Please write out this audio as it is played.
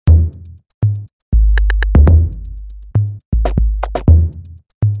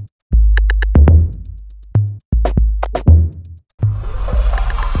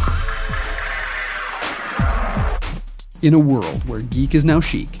In a world where geek is now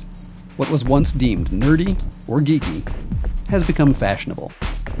chic, what was once deemed nerdy or geeky has become fashionable.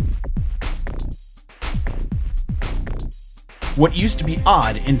 What used to be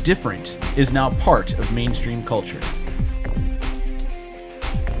odd and different is now part of mainstream culture.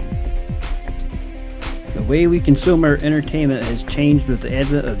 The way we consume our entertainment has changed with the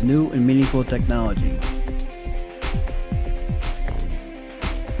advent of new and meaningful technology.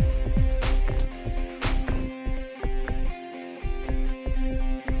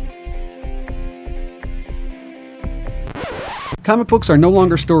 Comic books are no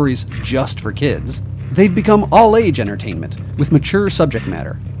longer stories just for kids. They've become all-age entertainment, with mature subject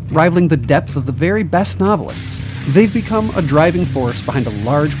matter, rivaling the depth of the very best novelists. They've become a driving force behind a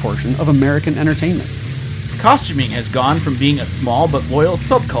large portion of American entertainment. Costuming has gone from being a small but loyal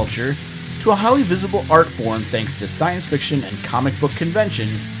subculture to a highly visible art form thanks to science fiction and comic book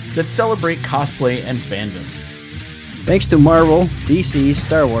conventions that celebrate cosplay and fandom. Thanks to Marvel, DC,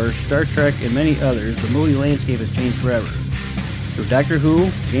 Star Wars, Star Trek, and many others, the movie landscape has changed forever. Through Doctor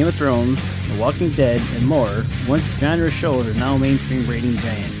Who, Game of Thrones, The Walking Dead, and more, once genre shows are now mainstream rating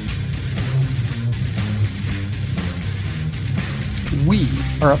giants. We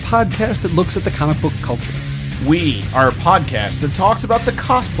are a podcast that looks at the comic book culture. We are a podcast that talks about the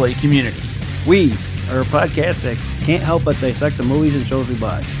cosplay community. We are a podcast that can't help but dissect the movies and shows we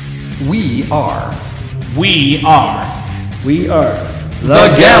watch. We are We are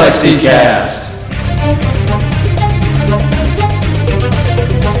the Galaxy Cast.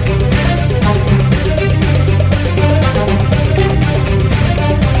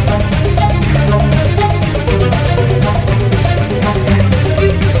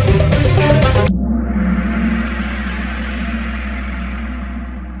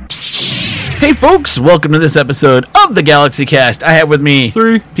 Hey folks, welcome to this episode of the Galaxy Cast. I have with me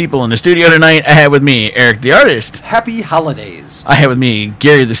 3 people in the studio tonight. I have with me Eric the Artist. Happy holidays. I have with me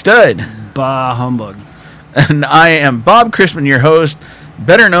Gary the Stud. Bah humbug. And I am Bob Crispin, your host,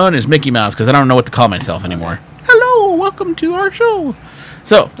 better known as Mickey Mouse, because I don't know what to call myself anymore. Hello, welcome to our show.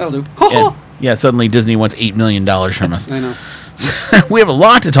 So, That'll do. yeah, suddenly Disney wants $8 million from us. I know. We have a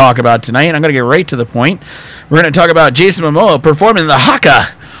lot to talk about tonight, and I'm going to get right to the point. We're going to talk about Jason Momoa performing the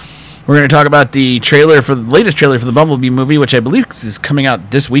Haka. We're going to talk about the latest trailer for the Bumblebee movie, which I believe is coming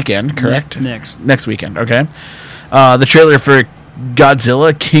out this weekend, correct? Next weekend, okay. The trailer for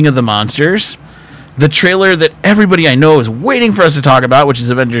Godzilla, King of the Monsters. The trailer that everybody I know is waiting for us to talk about, which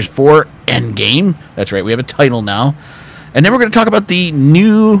is Avengers 4 Endgame. That's right, we have a title now. And then we're going to talk about the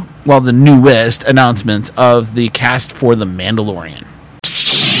newest announcement of the cast for The Mandalorian.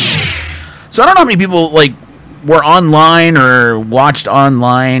 So I don't know how many people, were online or watched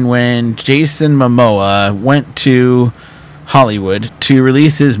online when Jason Momoa went to Hollywood to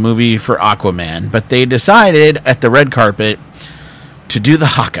release his movie for Aquaman, but they decided at the red carpet to do the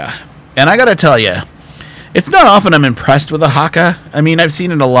Haka. And I gotta tell you, it's not often I'm impressed with a Haka. I mean, I've seen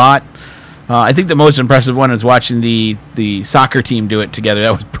it a lot. I think the most impressive one is watching the soccer team do it together.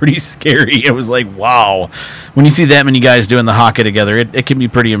 That was pretty scary. It was like, wow. When you see that many guys doing the Haka together, it can be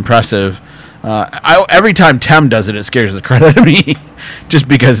pretty impressive. Every time Tem does it, it scares the crap out of me, just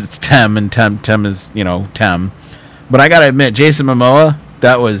because it's Tem, and Tem is, Tem. But I gotta admit, Jason Momoa,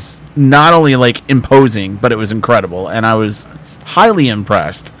 that was not only imposing, but it was incredible, and I was highly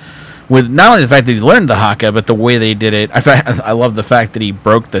impressed with not only the fact that he learned the Haka, but the way they did it. I love the fact that he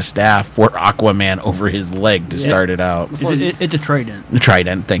broke the staff for Aquaman over his leg to start it out. It's a trident. A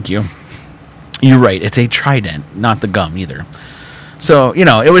trident, thank you. You're right, it's a trident, not the gum either. So,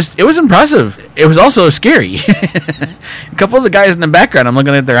 it was impressive. It was also scary. A couple of the guys in the background, I'm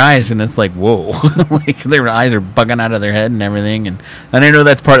looking at their eyes, and it's like, whoa. Their eyes are bugging out of their head and everything. And I know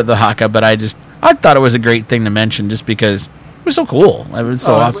that's part of the Haka, but I thought it was a great thing to mention just because it was so cool. It was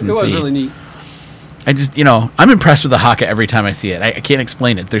so awesome to see. It was really neat. I just, I'm impressed with the Haka every time I see it. I can't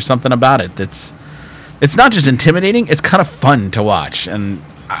explain it. There's something about it it's not just intimidating, it's kind of fun to watch. And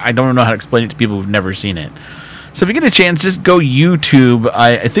I don't know how to explain it to people who've never seen it. So if you get a chance, just go YouTube.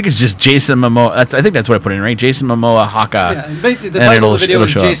 I think it's just Jason Momoa. I think that's what I put in, right? Jason Momoa Haka. Yeah, the title of the video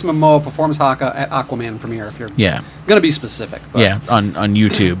is Jason Momoa performs Haka at Aquaman premiere. If you're going to be specific. But. Yeah, on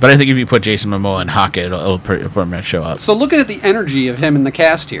YouTube. But I think if you put Jason Momoa and Haka, it'll pretty much show up. So looking at the energy of him in the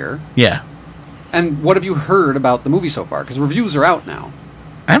cast here. Yeah. And what have you heard about the movie so far? Because reviews are out now.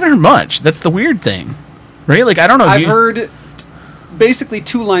 I haven't heard much. That's the weird thing, right? I don't know. I've heard basically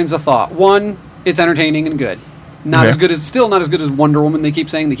 2 lines of thought. One, it's entertaining and good. Not as good as Wonder Woman. They keep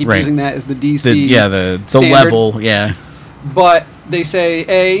saying using that as the DC. The level. Yeah. But they say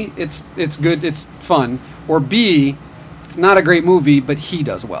A, it's good, it's fun, or B, it's not a great movie, but he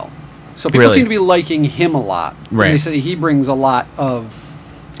does well. So people Really? seem to be liking him a lot. And Right. they say he brings a lot of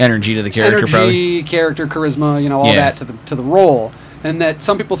Energy to the character, probably. energy, character, charisma, all Yeah. that to the role, and that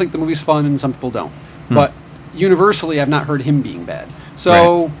some people think the movie's fun and some people don't. But universally, I've not heard him being bad.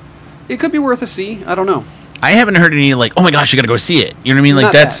 So it could be worth a see. I don't know. I haven't heard any like, oh my gosh, you got to go see it. You know what I mean? Like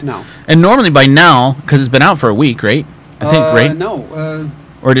Not that's that, no. And normally by now, because it's been out for a week, right? I think, right? No.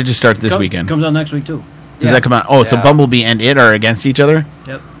 Or did it just start this weekend? Comes out next week too. Does that come out? Oh, so Yeah. Bumblebee and it are against each other?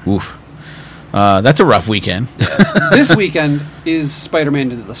 Yep. Oof. That's a rough weekend. This weekend is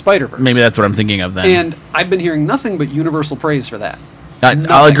Spider-Man Into the Spider-Verse. Maybe that's what I'm thinking of then. And I've been hearing nothing but universal praise for that. I'll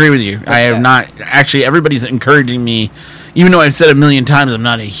Nothing. agree with you. I have Yeah. not actually. Everybody's encouraging me, even though I've said a million times I'm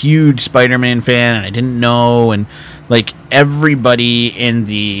not a huge Spider-Man fan, and I didn't know. And like everybody in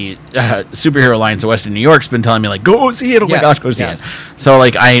the superhero alliance of Western New York's been telling me like, go see it. Oh my Yes, gosh, go see yes. it. So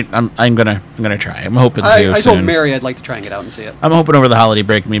like I'm gonna try. I'm hoping to. I soon. told Mary I'd like to try and get out and see it. I'm hoping over the holiday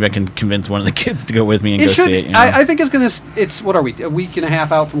break, maybe I can convince one of the kids to go with me and It go should. see it. You know? I think it's gonna. It's what are we? A week and a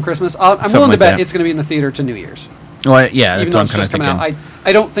half out from Christmas. I'm Something willing to like bet that. it's gonna be in the theater to New Year's. Well, yeah, Even that's though what I'm it's kind of just coming thinking. out.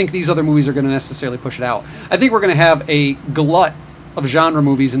 I don't think these other movies are going to necessarily push it out. I think we're going to have a glut of genre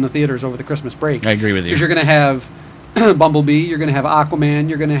movies in the theaters over the Christmas break. I agree with you. Because you're going to have Bumblebee, you're going to have Aquaman,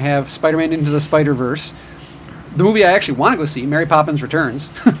 you're going to have Spider-Man Into the Spider-Verse. The movie I actually want to go see, Mary Poppins Returns.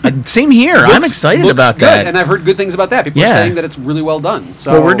 Same here. I'm Looks- excited looks about good, that. and I've heard good things about that. People Yeah. are saying that it's really well done.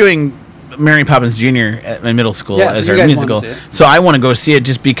 So Well, we're doing Mary Poppins Jr. at my middle school Yeah, so as you our guys musical. wanna see it. So I want to go see it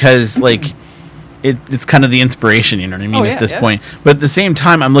just because, like, it's kind of the inspiration, you know what I mean, Oh, yeah, at this yeah. point. But at the same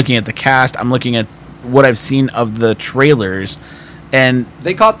time, I'm looking at the cast, I'm looking at what I've seen of the trailers, and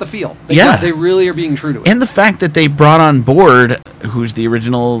they caught the feel. Yeah. They really are being true to it. the fact that they brought on board, who's the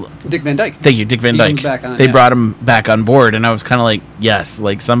original, Dick Van Dyke. thank you, Dick Van He Dyke. comes back on, They yeah. brought him back on board, and I was kind of like, yes,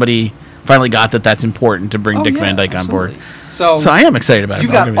 like somebody finally got that that's important to bring Oh, Dick yeah, Van Dyke on board. absolutely. So I am excited about it.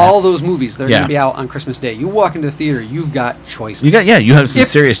 You've I'll got give you that. all those movies that are Yeah. going to be out on Christmas Day. You walk into the theater, you've got choices. You have some If-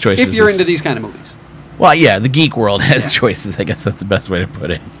 serious choices. If you're into these kind of movies. Well, yeah, the geek world has choices. I guess that's the best way to put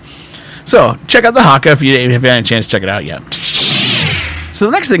it. So, check out the Haka if you haven't had a chance to check it out yet. So,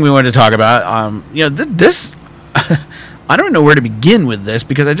 the next thing we wanted to talk about, this, I don't know where to begin with this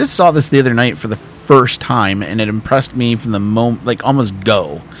because I just saw this the other night for the first time and it impressed me from the moment, like almost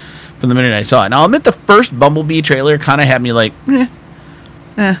go from the minute I saw it. Now, I'll admit the first Bumblebee trailer kind of had me like,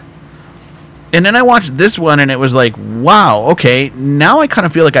 And then I watched this one and it was like, wow, okay, now I kind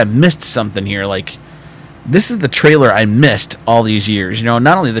of feel like I missed something here. Like, this is the trailer I missed all these years. Not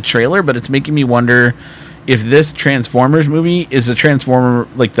only the trailer, but it's making me wonder if this Transformers movie is a Transformer,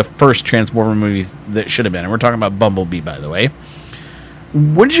 like the first Transformer movies that should have been. And we're talking about Bumblebee, by the way.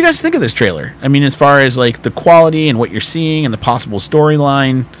 What did you guys think of this trailer? I mean, as far as like the quality and what you're seeing and the possible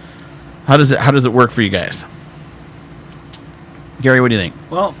storyline, how does it work for you guys? Gary, what do you think?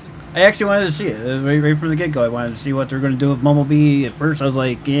 Well, I actually wanted to see it right from the get-go. I wanted to see what they're going to do with Bumblebee. At first, I was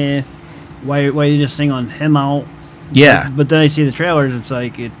like, why you just sing on him out? Yeah. But then I see the trailers. It's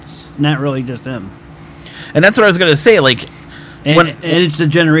like it's not really just him. And that's what I was going to say. Like, And it's the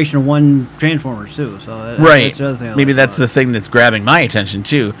generation of one Transformers too. So right. That's the other thing I Maybe like that's about the thing that's grabbing my attention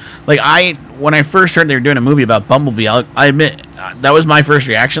too. Like when I first heard they were doing a movie about Bumblebee, I admit that was my first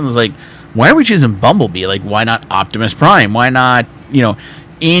reaction. Was like, why are we choosing Bumblebee? Like, why not Optimus Prime? Why not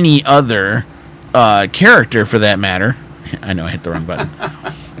any other character for that matter? I know I hit the wrong button.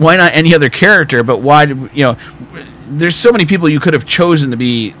 Why not any other character? But why do there's so many people you could have chosen to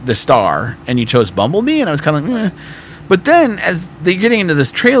be the star, and you chose Bumblebee, and I was kind of like, But then, as they're getting into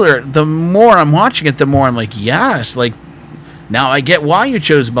this trailer, the more I'm watching it, the more I'm like, yes, like, now I get why you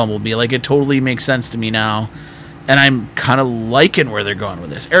chose Bumblebee. Like, it totally makes sense to me now, and I'm kind of liking where they're going with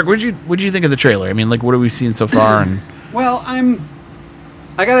this. Eric, what'd you think of the trailer? I mean, like, what have we seen so far? And Well,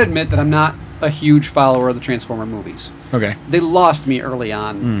 I gotta admit that I'm not a huge follower of the Transformer movies. okay, They lost me early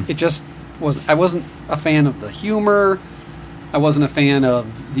on. It just I wasn't a fan of the humor. I wasn't a fan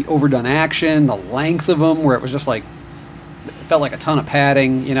of the overdone action, the length of them, where it was just like, it felt like a ton of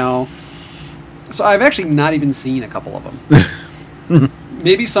padding, So I've actually not even seen a couple of them.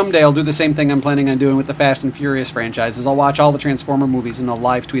 Maybe someday I'll do the same thing I'm planning on doing with the Fast and Furious franchises. I'll watch all the Transformer movies and I'll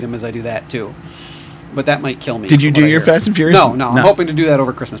live tweet them as I do that too. But that might kill me. Did you from do what I your hear. Fast and Furious? No. I'm hoping to do that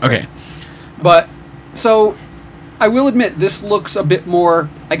over Christmas break. Okay. But, so, I will admit, this looks a bit more,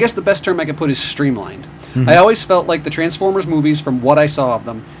 I guess the best term I could put is streamlined. Mm-hmm. I always felt like the Transformers movies, from what I saw of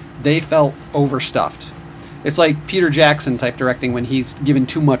them, they felt overstuffed. It's like Peter Jackson type directing when he's given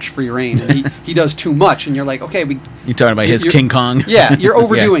too much free reign, and he does too much, and you're like, okay, You're talking about his you're- King Kong? Yeah, you're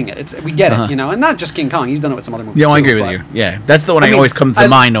overdoing it. We get Uh-huh. it, and not just King Kong. He's done it with some other movies Yeah, too. I agree with but- you. Yeah, that's the one I I mean, always comes to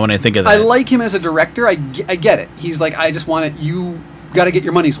mind when I think of that. I like him as a director. I get it. He's like, I just want it. You got to get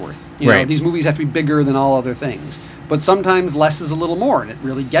your money's worth. You know, Right. these movies have to be bigger than all other things. But sometimes less is a little more, and it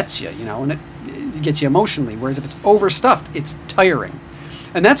really gets you, you know, and it gets you emotionally. Whereas if it's overstuffed, it's tiring.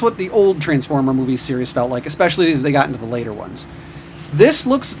 And that's what the old Transformer movie series felt like, especially as they got into the later ones. This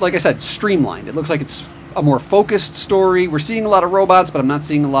looks, like I said, streamlined. It looks like it's a more focused story. We're seeing a lot of robots, but I'm not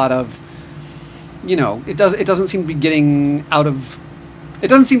seeing a lot of, you know, it doesn't seem to be getting out of... It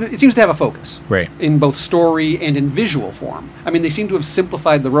seems to have a focus. Right. In both story and in visual form. I mean, they seem to have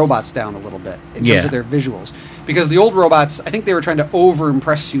simplified the robots down a little bit in terms of their visuals. Because the old robots, I think they were trying to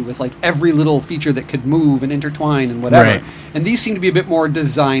over-impress you with, like, every little feature that could move and intertwine and whatever. Right. And these seem to be a bit more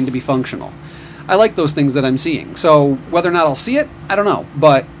designed to be functional. I like those things that I'm seeing. So whether or not I'll see it, I don't know.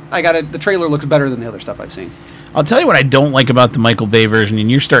 But the trailer looks better than the other stuff I've seen. I'll tell you what I don't like about the Michael Bay version,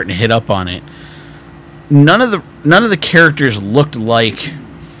 and you're starting to hit up on it. None of the characters looked like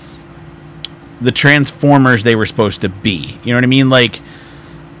the Transformers they were supposed to be. You know what I mean? Like,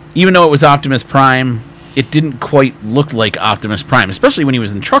 even though it was Optimus Prime, it didn't quite look like Optimus Prime, especially when he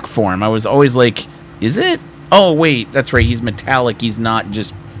was in truck form. I was always like, is it? Oh, wait, that's right, he's metallic. He's not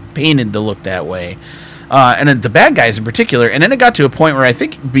just painted to look that way. And then the bad guys in particular. And then it got to a point where I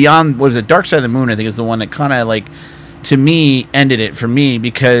think beyond, what was it, Dark Side of the Moon, I think is the one that kind of, like, to me, ended it for me,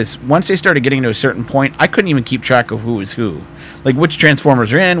 because once they started getting to a certain point, I couldn't even keep track of who was who. Like, which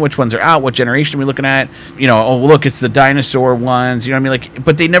Transformers are in, which ones are out, what generation are we looking at? You know, oh, look, it's the dinosaur ones, you know what I mean? Like,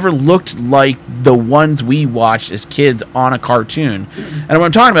 but they never looked like the ones we watched as kids on a cartoon. And what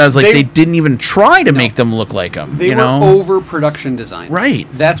I'm talking about is, like, they didn't even try to make them look like them. They you were know? over-production design. Right.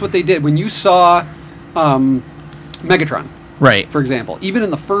 That's what they did. When you saw Megatron, Right. for example, even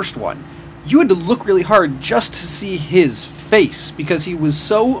in the first one, you had to look really hard just to see his face because he was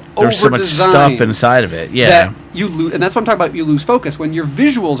so There's so much stuff inside of it. Yeah. That you lose, and that's what I'm talking about. You lose focus when your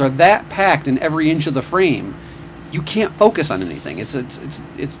visuals are that packed in every inch of the frame. You can't focus on anything. It's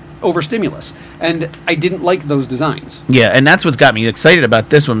overstimulus, and I didn't like those designs. Yeah, and that's what's got me excited about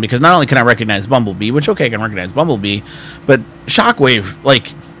this one, because not only can I recognize Bumblebee, which, okay, I can recognize Bumblebee, but Shockwave,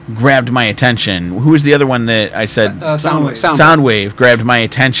 like, grabbed my attention. Who was the other one that I said? Soundwave. Soundwave grabbed my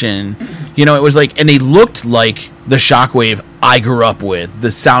attention. You know, it was like, and they looked like the Shockwave I grew up with, the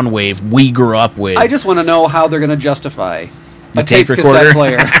Soundwave we grew up with. I just want to know how they're going to justify The a tape recorder? cassette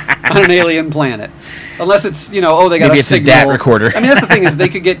player on an alien planet. Unless it's, you know, oh, they got Maybe a it's signal. a DAT recorder. I mean, that's the thing is they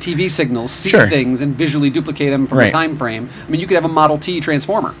could get TV signals, see Sure. things, and visually duplicate them from Right. a time frame. I mean, you could have a Model T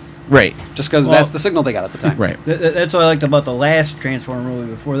Transformer Right. just because Well- that's the signal they got at the time. Right. That's what I liked about the last Transformer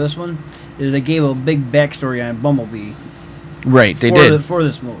movie before this one, is they gave a big backstory on Bumblebee Right. They for, did. for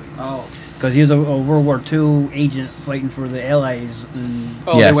this movie. Oh, Because he was a World War II agent fighting for the Allies, and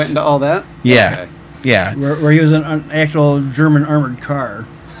oh, Yes. they went into all that. Yeah. Okay. Yeah. where he was in an actual German armored car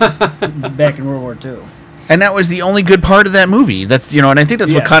back in World War II. And that was the only good part of that movie. That's, you know, and I think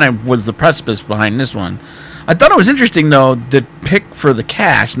that's what Yeah. kind of was the precipice behind this one. I thought it was interesting, though, the pick for the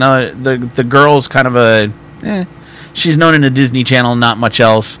cast. Now, the girl's kind of she's known in the Disney Channel, not much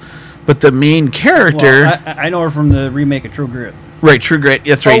else. But the main character, Well, I know her from the remake of True Grit. right, True Grit.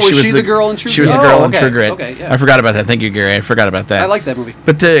 That's right. Oh, was she the girl in True She was Grit? the girl Oh, in okay, True Grit. okay, yeah. I forgot about that. Thank you, Gary. I forgot about that. I like that movie.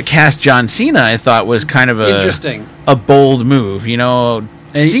 But to cast John Cena, I thought was kind of Interesting. a bold move. You know,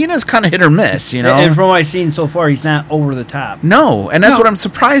 And Cena's kind of hit or miss. You know, And from what I've seen so far, he's not over the top. no, and that's No. what I'm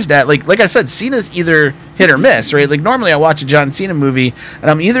surprised at. Like I said, Cena's either hit or miss, right? Like normally I watch a John Cena movie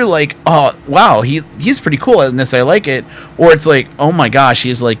and I'm either like, oh wow, he's pretty cool in this, I like it, or it's like, oh my gosh,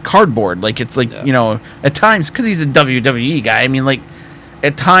 he's like cardboard. Like it's like, Yeah. you know, at times because he's a WWE guy. I mean, like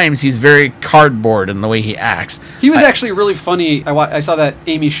at times he's very cardboard in the way he acts. He was actually really funny. I saw that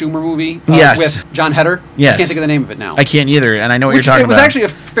Amy Schumer movie Yes. with John Heder. Yes. I can't think of the name of it now. I can't either, and I know what Which you're talking it was about. actually a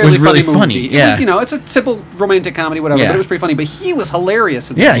fairly It was really funny movie. It Yeah, was, you know, it's a simple romantic comedy, whatever, Yeah. but it was pretty funny. But he was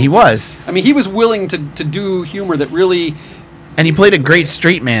hilarious in that yeah, movie. he was, I mean, he was willing to do humor that really... and he played a great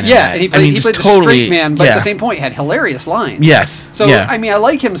straight man. in Yeah, that. and he I mean, played just the totally, straight man, but yeah. at the same point had hilarious lines. Yes. So, yeah. I mean, I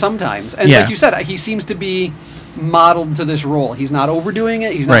like him sometimes. And Yeah. like you said, he seems to be modeled to this role. He's not overdoing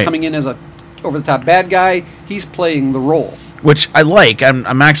it. He's not Right. coming in as a over-the-top bad guy. He's playing the role. Which I like.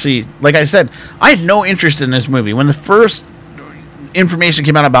 I'm actually, like I said, I had no interest in this movie. When the first information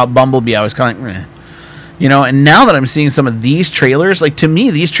came out about Bumblebee, I was kind of like, meh. You know, and now that I'm seeing some of these trailers, like to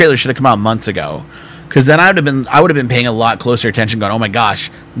me, these trailers should have come out months ago. Because then I would have been paying a lot closer attention, going, oh my gosh,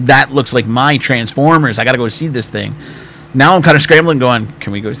 that looks like my Transformers. I got to go see this thing. Now I'm kind of scrambling, going,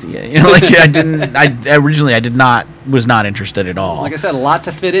 can we go see it? You know, like originally was not interested at all. Like I said, a lot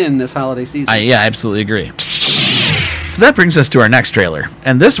to fit in this holiday season. Yeah, I absolutely agree. So that brings us to our next trailer,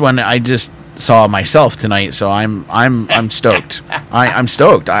 and this one I just saw myself tonight, so I'm stoked. I'm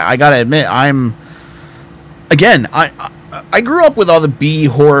stoked. I gotta admit, I grew up with all the B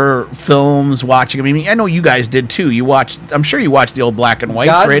horror films watching. I mean, I know you guys did too. I'm sure you watched the old black and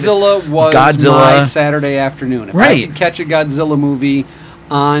whites, right? Godzilla was my Saturday afternoon. If I could catch a Godzilla movie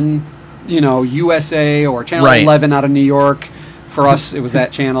on, USA or Channel 11 out of New York, for us it was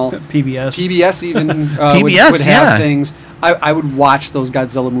that channel. PBS. PBS even PBS, would have things. I would watch those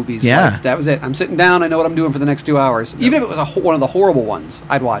Godzilla movies. Yeah. That was it. I'm sitting down. I know what I'm doing for the next 2 hours. Even if it was one of the horrible ones,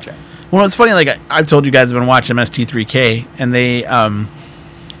 I'd watch it. Well, it's funny. Like I've told you guys, I've been watching MST3K, and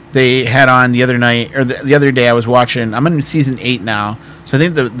they had on the other night or the other day. I was watching. I'm in season 8 now, so I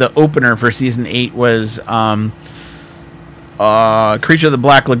think the opener for season 8 was Creature of the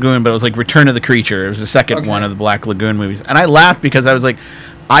Black Lagoon, but it was like Return of the Creature. It was the second one of the Black Lagoon movies, and I laughed because I was like,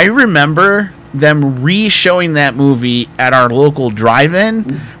 I remember them re-showing that movie at our local drive-in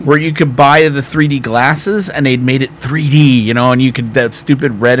where you could buy the 3D glasses and they'd made it 3D, and you could, that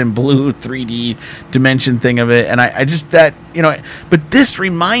stupid red and blue 3D dimension thing of it. And I just, that, but this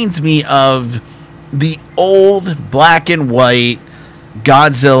reminds me of the old black and white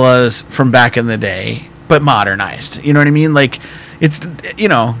Godzillas from back in the day, but modernized. You know what I mean? Like, it's,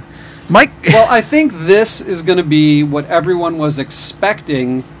 Mike. Well, I think this is going to be what everyone was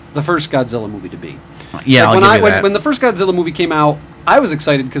expecting the first Godzilla movie to be. Yeah, like when the first Godzilla movie came out, I was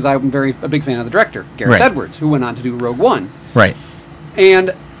excited because I'm a big fan of the director, Gareth Edwards, who went on to do Rogue One. Right.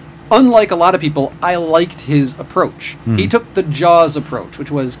 And unlike a lot of people, I liked his approach. He took the Jaws approach, which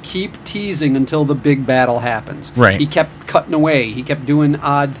was keep teasing until the big battle happens. Right. He kept cutting away. He kept doing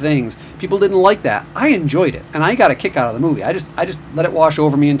odd things. People didn't like that. I enjoyed it, and I got a kick out of the movie. I just let it wash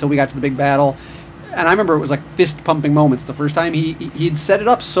over me until we got to the big battle. And I remember it was like fist-pumping moments the first time. He'd set it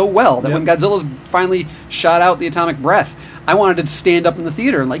up so well that when Godzilla's finally shot out the atomic breath, I wanted to stand up in the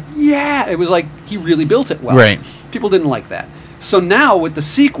theater and it was like he really built it well. Right. People didn't like that. So now with the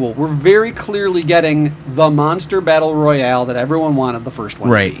sequel, we're very clearly getting the monster battle royale that everyone wanted the first one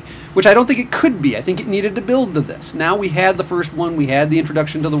to be. Which I don't think it could be. I think it needed to build to this. Now we had the first one, we had the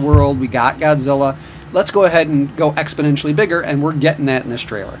introduction to the world, we got Godzilla. Let's go ahead and go exponentially bigger, and we're getting that in this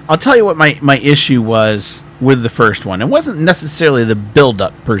trailer. I'll tell you what my issue was with the first one. It wasn't necessarily the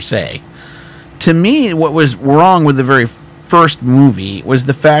build-up per se. To me, what was wrong with the very first movie was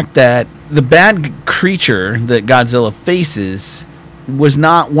the fact that the bad creature that Godzilla faces was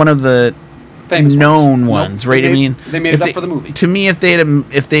not one of the famous known ones, right? They made it up for the movie. To me, if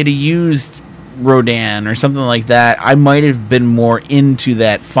they'd used Rodan or something like that, I might have been more into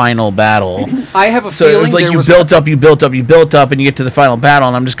that final battle. I have a so feeling it was like you built up, and you get to the final battle,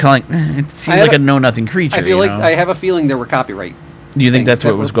 and I'm just kind of like, it seems like a know-nothing creature. I feel like I have a feeling there were copyright. Do you think that's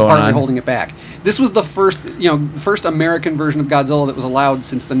what was going partly on? Holding it back. This was the first American version of Godzilla that was allowed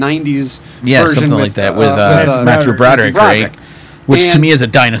since the '90s. Yeah, version something like that with Matthew Broderick, right? Which to me is a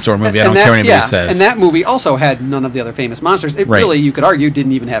dinosaur movie. I don't care what anybody says. And that movie also had none of the other famous monsters. It really, you could argue,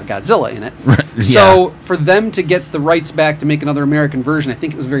 didn't even have Godzilla in it. Right. So for them to get the rights back to make another American version, I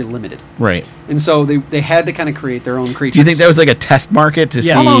think it was very limited. Right. And so they had to kind of create their own creatures. Do you think that was like a test market to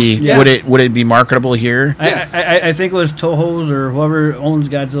see would it be marketable here? I think it was Toho's or whoever owns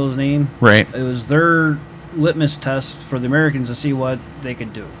Godzilla's name. Right. It was their litmus test for the Americans to see what they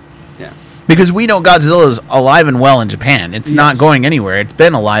could do. Yeah. Because we know Godzilla is alive and well in Japan. It's not going anywhere. It's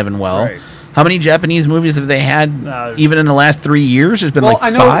been alive and well. Right. How many Japanese movies have they had even in the last 3 years? There's been I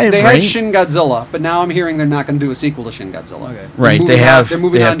know 5, they right? had Shin Godzilla, but now I'm hearing they're not going to do a sequel to Shin Godzilla. Okay. Right, They're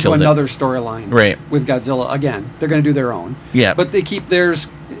moving on to another storyline with Godzilla. Again, they're going to do their own. Yeah. But they keep theirs.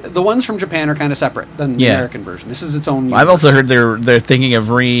 The ones from Japan are kind of separate than the American version. This is its own universe. I've also heard they're thinking of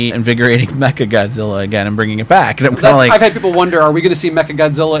reinvigorating Mecha Godzilla again and bringing it back. And I'm kind of like, I've had people wonder, are we going to see Mecha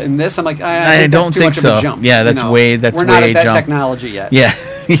Godzilla in this? I'm like, I don't think so. Of a jump. Yeah, that's way jump. We're not at that technology yet. Yeah,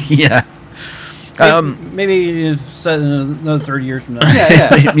 yeah. Maybe another 30 years from now.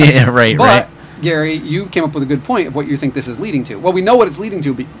 Yeah. Yeah, right. But Gary, you came up with a good point of what you think this is leading to. Well, we know what it's leading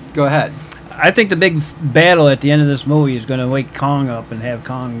to, but go ahead. I think the big battle at the end of this movie is going to wake Kong up and have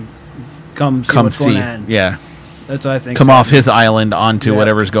Kong come see what's going on. Yeah. That's what I think. Come off his island onto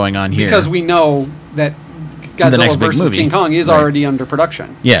whatever's going on here. Because we know that Godzilla vs. King Kong is already under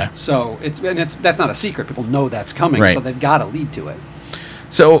production. Yeah. So that's not a secret. People know that's coming, so they've got to lead to it.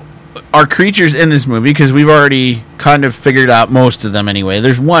 So our creatures in this movie, because we've already kind of figured out most of them anyway.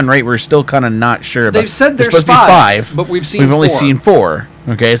 There's one, right? We're still kind of not sure about. They've said there's supposed to be 5, but we've only seen 4.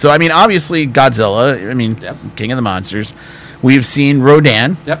 Okay, so I mean, obviously Godzilla. I mean, King of the Monsters. We've seen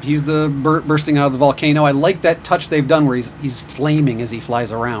Rodan. Yep, he's the bursting out of the volcano. I like that touch they've done where he's flaming as he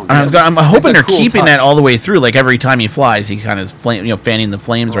flies around. I'm hoping they're keeping that all the way through. Like every time he flies, he kind of fanning the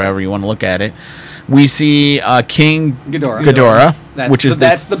flames, or however you want to look at it. We see King Ghidorah, which is the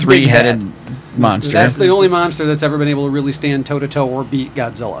 3-headed monster. That's the only monster that's ever been able to really stand toe-to-toe or beat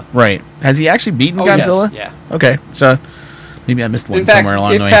Godzilla. Right. Has he actually beaten Oh, Godzilla? yes, yeah. Okay, so maybe I missed one In fact, somewhere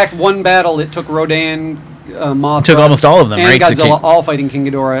along the way. one battle, it took Rodan, Mothra, Took almost all of them, and right, to Godzilla keep- all fighting King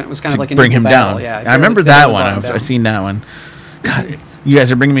Ghidorah. It was kind of to like an bring equal him battle. down. Yeah, I remember they that really one. brought him I've down. seen that one. God, you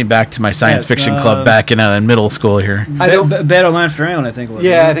guys are bringing me back to my science Yeah, fiction club back in middle school here. I don't- Battle Monster Island, I think it was.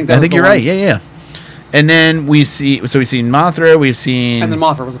 Yeah, I think that I was think the you're one. right. Yeah. And then we've seen Mothra. We've seen And then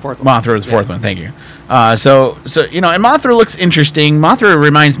Mothra was the fourth one. Mothra was the fourth Yeah. one. Thank you. So and Mothra looks interesting. Mothra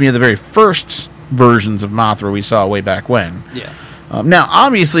reminds me of the very first versions of Mothra we saw way back when. Yeah. Now,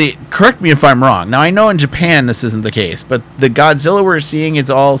 obviously, correct me if I'm wrong. Now, I know in Japan this isn't the case, but the Godzilla we're seeing, it's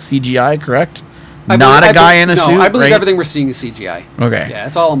all CGI, correct? Not a guy in a suit, No, I believe right? everything we're seeing is CGI. Okay. Yeah,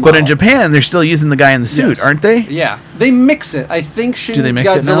 it's all a But in model. Japan, they're still using the guy in the suit, Yes. aren't they? Yeah, they mix it. I think Shin Do they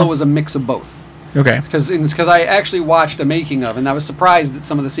mix it now? Godzilla was a mix of both. Okay. Because I actually watched a making of, and I was surprised at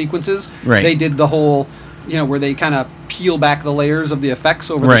some of the sequences. Right. They did the whole, where they kind of peel back the layers of the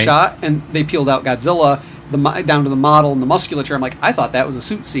effects over the Right. shot, and they peeled out Godzilla down to the model and the musculature. I'm like, I thought that was a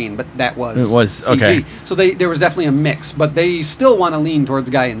suit scene, but that was It was, CG. okay. So there was definitely a mix, but they still want to lean towards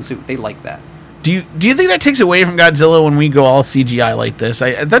guy in suit. They like that. Do you think that takes away from Godzilla when we go all CGI like this?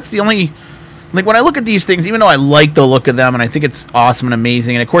 That's the only... Like, when I look at these things, even though I like the look of them, and I think it's awesome and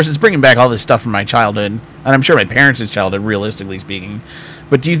amazing, and of course it's bringing back all this stuff from my childhood, and I'm sure my parents' childhood, realistically speaking,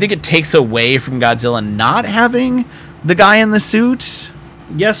 but do you think it takes away from Godzilla not having the guy in the suit?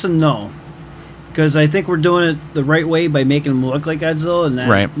 Yes and no. Because I think we're doing it the right way by making him look like Godzilla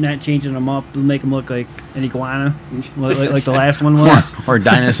and not changing him up and make him look like an iguana, like the last one was. Or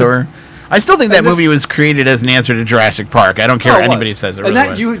dinosaur? I still think that And this- movie was created as an answer to Jurassic Park. I don't care Oh, what it was. anybody says. It and really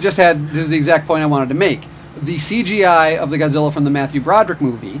that was. you just had, this is the exact point I wanted to make. The CGI of the Godzilla from the Matthew Broderick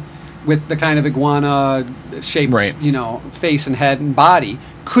movie, with the kind of iguana shaped, Right. face and head and body,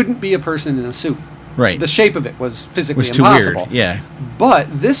 couldn't be a person in a suit. Right. The shape of it was physically was too impossible. weird. Yeah. But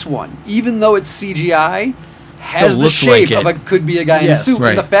this one, even though it's CGI, has the looks shape like of it. could be a guy in a Yes. suit. Right.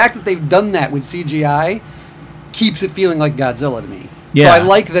 And the fact that they've done that with CGI keeps it feeling like Godzilla to me. Yeah. So I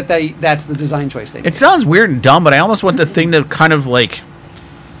like that that's the design choice they made. It sounds weird and dumb, but I almost want the thing to kind of like...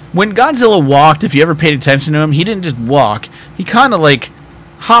 When Godzilla walked, if you ever paid attention to him, he didn't just walk. He kind of like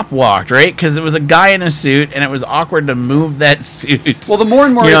hop walked, right? Because it was a guy in a suit, and it was awkward to move that suit. Well, the more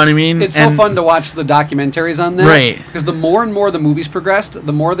and more, You know it's, what I mean? It's so And- fun to watch the documentaries on that, Right. Because the more and more the movies progressed,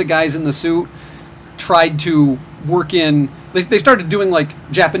 the more the guys in the suit tried to work in. They started doing like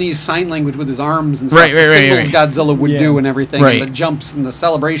Japanese sign language with his arms and stuff. Right, the symbols right. Godzilla would Yeah. do and everything, Right. and the jumps and the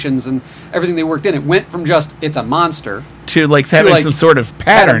celebrations and everything they worked in. It went from just it's a monster to like having like, some sort of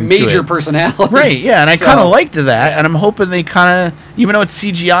had pattern a major to it. personality. Right, yeah, and I So- kind of liked that, and I'm hoping they kind of, even though it's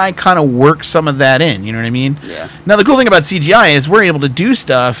CGI, kind of work some of that in, you know what I mean? Yeah. Now, the cool thing about CGI is we're able to do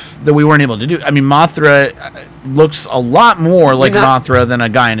stuff that we weren't able to do. I mean, Mothra looks a lot more like not- Mothra than a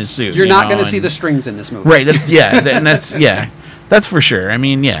guy in his suit. You're you not know, going to see and- the strings in this movie. Right, that's, and that's, that's for sure. I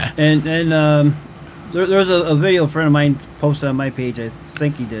mean, yeah. And there was a video a friend of mine posted on my page. I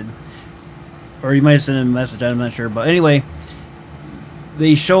think he did, or he might have sent him a message. I'm not sure, but anyway,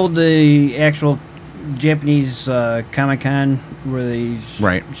 they showed the actual Japanese Comic-Con where they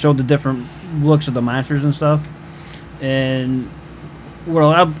Right. showed the different looks of the monsters and stuff. And what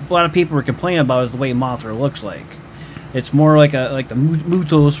a lot of people were complaining about is the way Mothra looks like. It's more like the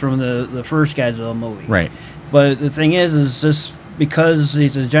Mutos from the first Godzilla movie. Right. But the thing is just because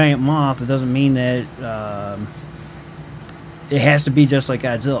he's a giant moth, it doesn't mean that it has to be just like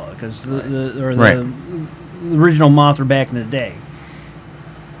Godzilla, because the original Mothra back in the day.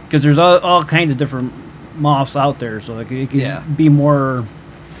 Because there's all kinds of different moths out there, so it can be more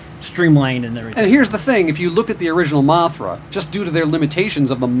streamlined and everything. And here's the thing, if you look at the original Mothra, just due to their limitations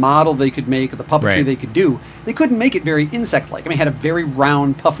of the model they could make, the puppetry Right. they could do, they couldn't make it very insect-like. I mean, it had a very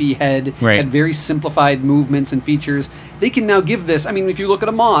round, puffy head, Right. had very simplified movements and features. They can now give this, I mean, if you look at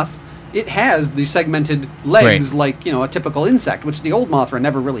a moth, it has the segmented legs Right. like, a typical insect, which the old Mothra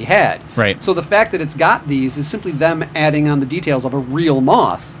never really had. Right. So the fact that it's got these is simply them adding on the details of a real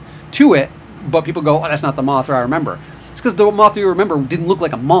moth to it, but people go, oh, that's not the Mothra I remember. It's because the moth you remember didn't look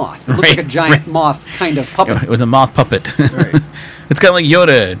like a moth. It looked Right, like a giant right. moth kind of puppet. It was a moth puppet. It's kind of like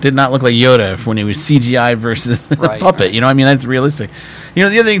Yoda. It did not look like Yoda when he was CGI versus a Right, puppet. right. You know, I mean, that's realistic. The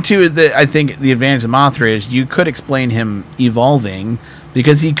other thing, too, is that I think the advantage of Mothra is you could explain him evolving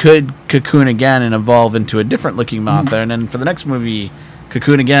because he could cocoon again and evolve into a different looking Mothra. And then for the next movie,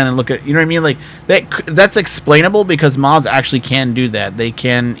 cocoon again and look at, you know what I mean? Like, that's explainable because moths actually can do that. They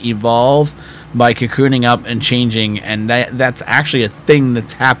can evolve by cocooning up and changing, and that's actually a thing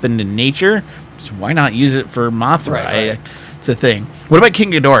that's happened in nature. So why not use it for Mothra? Right. It's a thing. What about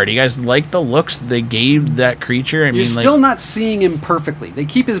King Ghidorah? Do you guys like the looks they gave that creature? You're still not seeing him perfectly. They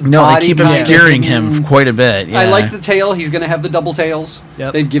keep his body. No, they keep kind of obscuring hidden. him quite a bit. Yeah. I like the tail. He's going to have the double tails.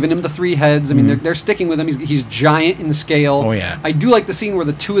 Yep. They've given him the 3 heads. I mean, they're sticking with him. He's giant in scale. Oh, yeah. I do like the scene where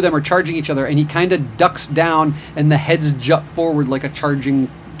the 2 of them are charging each other, and he kind of ducks down, and the heads jut forward like a charging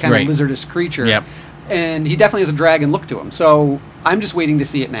kind Right. of lizardous creature. Yep. And he definitely has a dragon look to him. So I'm just waiting to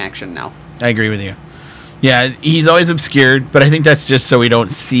see it in action now. I agree with you. Yeah, he's always obscured, but I think that's just so we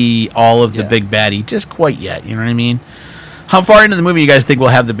don't see all of the Yeah. big baddie just quite yet. You know what I mean? How far into the movie you guys think we'll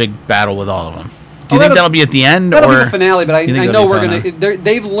have the big battle with all of them? Do you think that'll be at the end? That'll or be the finale, but I you think know that'll we're be going fun, to...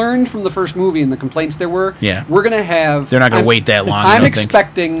 They've learned from the first movie and the complaints there were. Yeah. We're going to have... They're not gonna wait that long, I I'm don't think.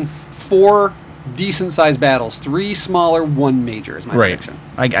 expecting 4 decent-sized battles. 3 smaller, 1 major is my Right. prediction.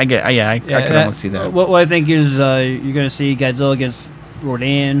 I can almost see that. What I think is you're going to see Godzilla against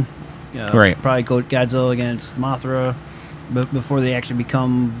Rodan. Right. Probably go Godzilla against Mothra, before they actually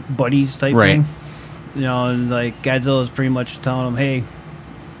become buddies type Right. thing. You know, and like Godzilla's pretty much telling them, "Hey,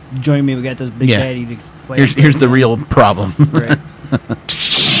 join me. We got this big Yeah. daddy to fight." Here's the real problem. Right.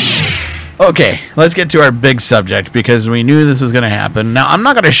 Okay, let's get to our big subject because we knew this was going to happen. Now, I'm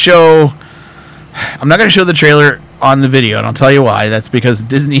not going to show the trailer on the video, and I'll tell you why. That's because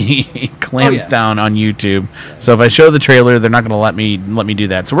Disney clamps down on YouTube. So if I show the trailer, they're not going to let me do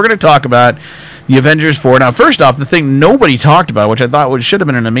that. So we're going to talk about the Avengers 4. Now, first off, the thing nobody talked about, which I thought should have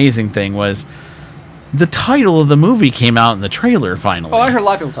been an amazing thing, was the title of the movie came out in the trailer finally. Oh, I heard a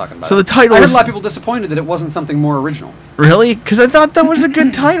lot of people talking about it. So the title I heard is- a lot of people disappointed that it wasn't something more original. Really? Because I thought that was a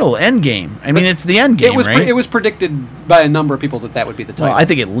good title, Endgame. I mean, it's the Endgame, It was right? it was predicted by a number of people that would be the title. Well, I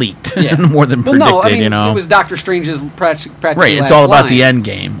think it leaked Yeah. more than Well, predicted, no, I mean, you know. it was Doctor Strange's practically Right, it's last all about line. the end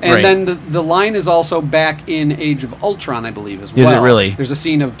game. And right. then the line is also back in Age of Ultron, I believe, as Is it well. really? There's a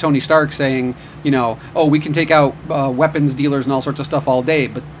scene of Tony Stark saying, oh, we can take out weapons dealers and all sorts of stuff all day,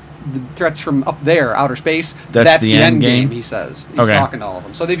 but the threats from up there, outer space, that's the end game, he says. He's Okay. talking to all of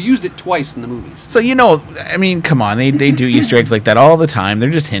them. So they've used it twice in the movies. So, I mean, come on. They do Easter eggs like that all the time.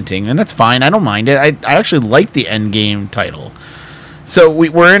 They're just hinting, and that's fine. I don't mind it. I actually like the Endgame title. So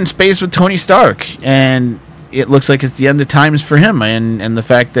we're in space with Tony Stark, and it looks like it's the end of times for him, and the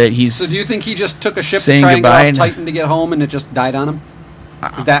fact that he's... So do you think he just took a ship to saying try and get goodbye off and- Titan to get home and it just died on him?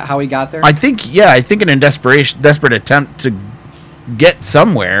 Is that how he got there? I think in a desperate attempt to get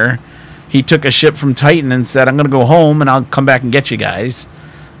somewhere, he took a ship from Titan and said, I'm going to go home, and I'll come back and get you guys.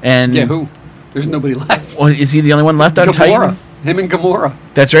 And Yeah, who? There's nobody left. Well, is he the only one left on Gamora. Titan? Him and Gamora.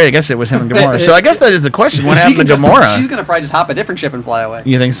 That's right. I guess it was him and Gamora. So I guess that is the question. What happened to Gamora? She's going to probably just hop a different ship and fly away.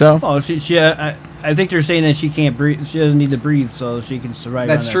 You think so? Oh, I think they're saying that she can't breathe. She doesn't need to breathe, so she can survive.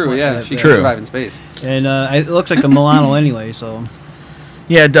 That's on that true, planet. yeah. She True. can survive in space. And it looks like the Milano anyway. So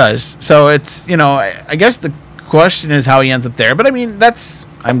Yeah, it does. So it's, I guess the question is how he ends up there. But I mean,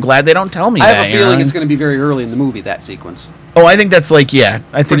 I'm glad they don't tell me I that. have a feeling it's going to be very early in the movie, that sequence. Oh, I think that's I think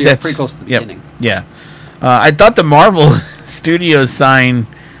Pretty- that's pretty close to the yep, beginning. Yeah. I thought the Marvel Studios sign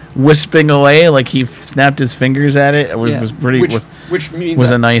wisping away, like he snapped his fingers at it, was pretty. Which means was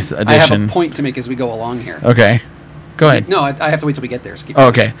that a nice I have addition. a point to make as we go along here. Okay. Go ahead. No, I have to wait till we get there. So keep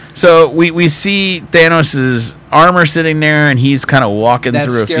Okay. So we see Thanos' armor sitting there, and he's kind of walking That's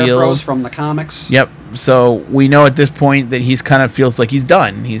through a Scarecrow's field. from the comics. Yep. So we know at this point that he's kind of feels like he's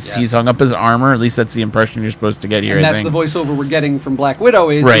done. He's hung up his armor. At least that's the impression you're supposed to get here. And I that's think. the voiceover we're getting from Black Widow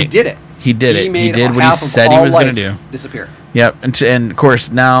is he Right. did it. He did it. He Made did what he half of said he all was gonna life do. Disappear. Yep. And of course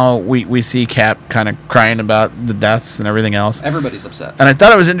now we see Cap kind of crying about the deaths and everything else. Everybody's upset. And I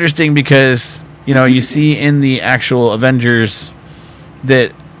thought it was interesting because you see in the actual Avengers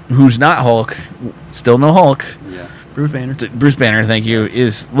that who's not Hulk, still no Hulk. Yeah. Bruce Banner, Bruce Banner, thank you,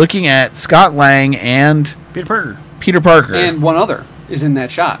 is looking at Scott Lang and Peter Parker. Peter Parker. And one other is in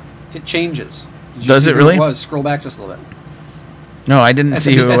that shot. It changes. Did you Does see it who really? It was. Scroll back just a little bit. No, I didn't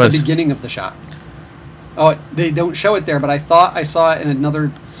see who it At was. the beginning of the shot. Oh, they don't show it there, but I thought I saw it in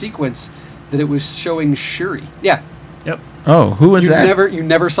another sequence that it was showing Shuri. Yeah. Yep. Oh, who was that? You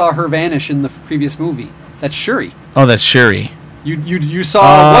never saw her vanish in the previous movie. That's Shuri. Oh, that's Shuri. You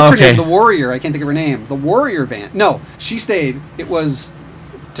saw what's her okay. name? The Warrior. I can't think of her name. The Warrior No, she stayed. It was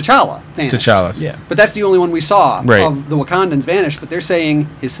T'Challa vanished. T'Challa. Yeah. But that's the only one we saw Right. of the Wakandans vanished. But they're saying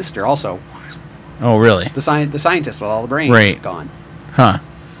his sister also, Oh, really? the scientist with all the brains, Right. gone. Huh.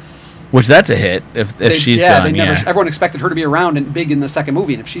 Which that's a hit if she's gone. Everyone expected her to be around and big in the second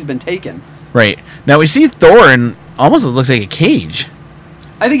movie, and if she's been taken, Right. Now we see Thor and almost it looks like a cage.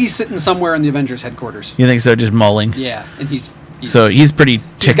 I think he's sitting somewhere in the Avengers headquarters. You think so? Just mulling. Yeah, and he's So he's pretty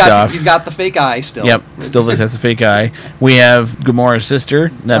ticked off. He's got the fake eye still. Yep. Still has a fake eye. We have Gamora's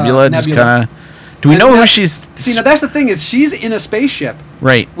sister, Nebula, just Nebula. kind of Do we And know who that- she's... See, now that's the thing is she's in a spaceship,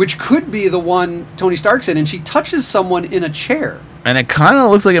 Right. which could be the one Tony Stark's in, and she touches someone in a chair. And it kind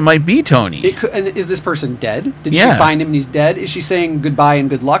of looks like it might be Tony. It could, and is this person dead? Did Yeah. she find him and he's dead? Is she saying goodbye and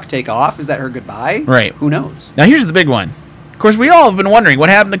good luck, take off? Is that her goodbye? Right. Who knows? Now, here's the big one. Of course, we all have been wondering what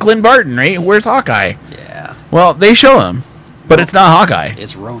happened to Clint Barton, right? Where's Hawkeye? Yeah. Well, they show him, but it's not Hawkeye.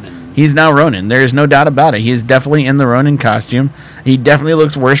 It's Ronan. He's now Ronin. There's no doubt about it. He is definitely in the Ronin costume. He definitely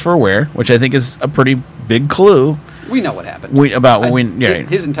looks worse for wear, which I think is a pretty big clue. We know what happened.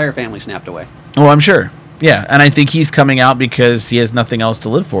 His entire family snapped away. Oh, I'm sure. Yeah, and I think he's coming out because he has nothing else to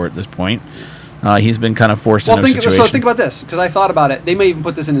live for at this point. He's been kind of forced into a situation. So think about this, because I thought about it. They may even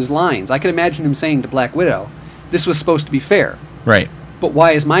put this in his lines. I could imagine him saying to Black Widow, this was supposed to be fair. Right. But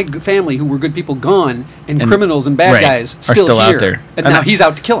why is my family, who were good people, gone, and criminals and bad right, guys are still still here? out there? And now he's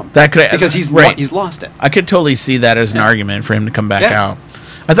out to kill him. Because he's right. he's lost it. I could totally see that as an argument for him to come back Yeah. out.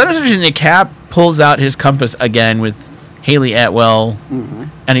 I thought it was interesting that Cap pulls out his compass again with Haley Atwell,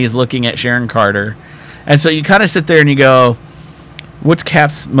 and he's looking at Sharon Carter. And so you kind of sit there and you go, what's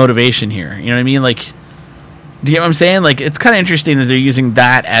Cap's motivation here? You know what I mean? Like, do you know what I'm saying? Like, it's kind of interesting that they're using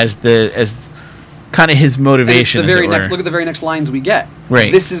that as kind of his motivation. And it's the very next, look at the very next lines we get.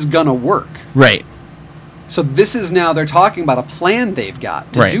 Right. This is gonna work. Right. So this is now they're talking about a plan they've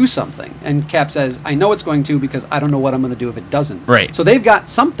got to Right. do something. And Cap says, I know it's going to because I don't know what I'm going to do if it doesn't. Right. So they've got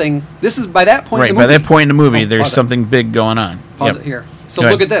something. This is by that point Right. in the By movie. that point in the movie, Oh, there's pause it. something big going on. Pause Yep. it here. So Go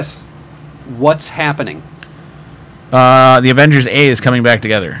look ahead. at this. What's happening? The Avengers A is coming back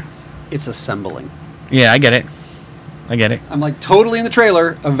together. It's assembling. Yeah, I get it. I'm like totally in the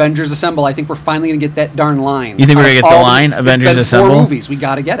trailer. Avengers Assemble. I think we're finally going to get that darn line. You think we're gonna get the All line, Avengers it's been Assemble? 4 movies. We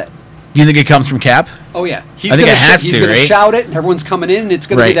got to get it. Do you think it comes from Cap? Oh yeah, he's I think gonna it has he's to, gonna right? shout it, and everyone's coming in, and it's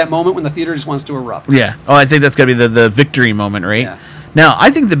going to be Right. that moment when the theater just wants to erupt. Yeah. Oh, I think that's going to be the victory moment, right? Yeah. Now,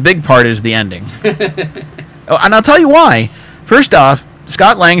 I think the big part is the ending. Oh, and I'll tell you why. First off,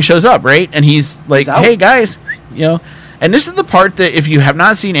 Scott Lang shows up, right? And he's like, He's out. hey, guys, you know. And this is the part that if you have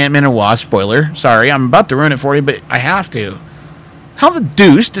not seen Ant-Man and Wasp, spoiler, sorry, I'm about to ruin it for you, but I have to. How the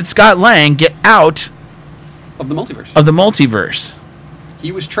deuce did Scott Lang get out Of the multiverse. of the multiverse?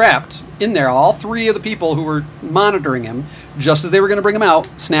 He was trapped in there. All 3 of the people who were monitoring him, just as they were going to bring him out,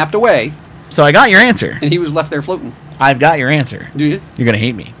 snapped away, So I got your answer. and he was left there floating. I've got your answer. Do you? You're going to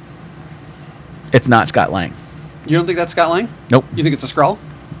hate me. It's not Scott Lang. You don't think that's Scott Lang? Nope. You think it's a Skrull?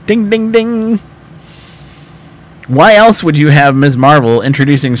 Ding, ding, ding. Why else would you have Ms. Marvel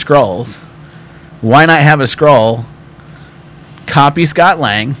introducing Skrulls? Why not have a Skrull copy Scott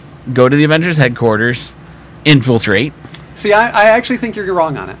Lang, go to the Avengers headquarters, infiltrate? See, I actually think you're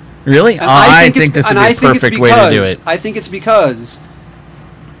wrong on it. Really? And I think this would and be I a think it's perfect way to do it. I think it's because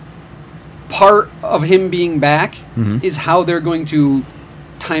part of him being back Mm-hmm. is how they're going to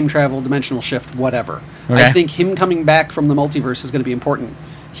time travel, dimensional shift, whatever. Okay. I think him coming back from the multiverse is going to be important.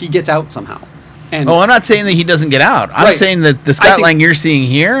 He gets out somehow. And Oh, I'm not saying that he doesn't get out. I'm Right. saying that the I Scott think- Lang you're seeing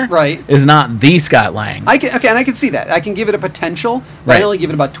here Right. is not the Scott Lang. and I can see that. I can give it a potential, but Right. I only give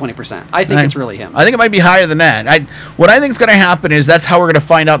it about 20%. I think it's really him. I think it might be higher than that. What I think is going to happen is that's how we're going to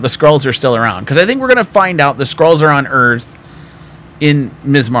find out the Skrulls are still around. Because I think we're going to find out the Skrulls are on Earth in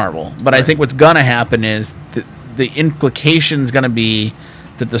Ms. Marvel. But I think what's going to happen is the implication is going to be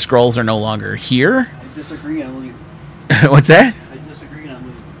that the Skrulls are no longer here. I disagree. I'm leaving. What's that? I disagree. I'm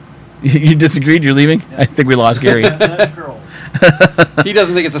leaving. You disagreed? You're leaving? I think we lost Gary. That's girl. He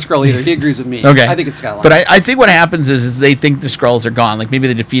doesn't think it's a Skrull either. He agrees with me. Okay. I think it's Scott Lang. But I think what happens is they think the Skrulls are gone. Like maybe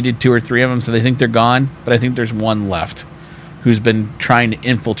they defeated 2 or 3 of them, so they think they're gone. But I think there's one left who's been trying to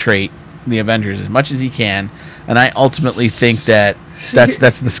infiltrate the Avengers as much as he can. And I ultimately think that that's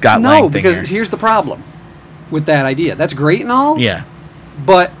the Scott Lang no, thing. because here. here's the problem with that idea. That's great and all. Yeah.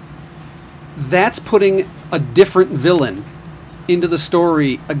 But that's putting a different villain into the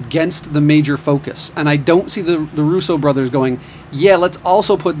story against the major focus. And I don't see the Russo brothers going, yeah, let's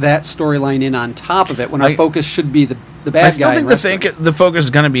also put that storyline in on top of it when our focus should be the bad guy. I still and think rescue. the focus is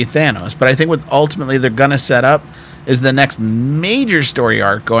going to be Thanos, but I think what ultimately they're going to set up is the next major story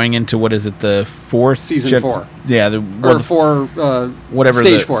arc going into what is it, the 4th Season 4. Yeah, whatever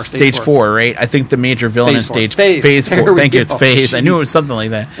stage the 4. Stage 4, right? I think the major villain Phase in 4. stage Phase. Phase 4. There we Thank you, it's go. Phase. I knew it Jeez. was something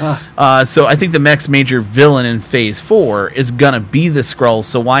like that. So I think the next major villain in Phase 4 is gonna be the Skrulls.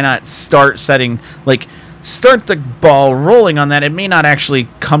 So why not start the ball rolling on that? It may not actually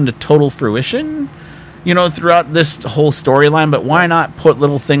come to total fruition throughout this whole storyline, but why not put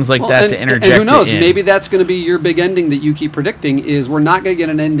little things like that to interject? And who knows? it in? Maybe that's going to be your big ending that you keep predicting. Is we're not going to get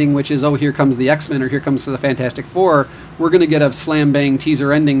an ending which is, oh, here comes the X-Men or here comes the Fantastic Four. We're going to get a slam bang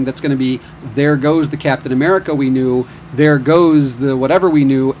teaser ending that's going to be, there goes the Captain America we knew, there goes the whatever we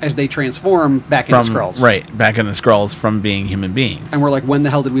knew as they transform back into Skrulls. Right, back into Skrulls from being human beings. And we're like, when the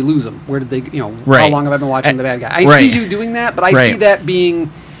hell did we lose them? Where did they? How Right. long have I been watching the bad guy? I Right. see you doing that, but I see that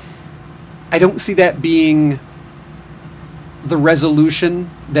being. I don't see that being the resolution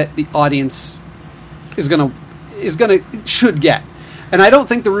that the audience should get. And I don't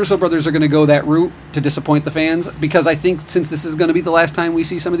think the Russo brothers are going to go that route to disappoint the fans, because I think since this is going to be the last time we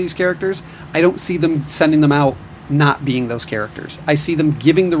see some of these characters, I don't see them sending them out not being those characters. I see them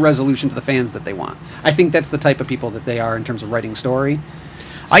giving the resolution to the fans that they want. I think that's the type of people that they are in terms of writing story.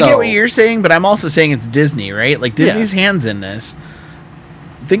 I get what you're saying, but I'm also saying it's Disney, right? Like, Disney's hands in this.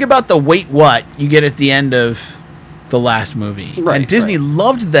 Think about the wait what you get at the end of the last movie. Right, and Disney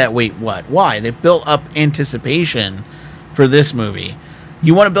loved that wait what. Why? They built up anticipation for this movie.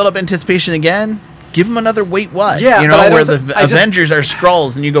 You want to build up anticipation again? Give them another wait what. Yeah, where the Avengers are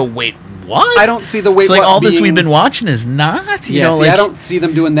Skrulls and you go, wait, what? I don't see the wait it's like what all being, this we've been watching is not. I don't see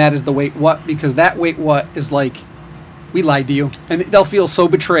them doing that as the wait what, because that wait what is like, we lied to you. And they'll feel so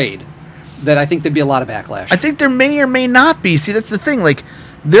betrayed that I think there'd be a lot of backlash. I think there may or may not be. See, that's the thing. Like,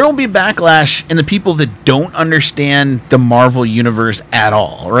 there will be backlash in the people that don't understand the Marvel universe at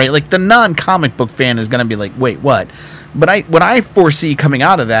all, right? Like, the non-comic book fan is going to be like, wait, what? But what I foresee coming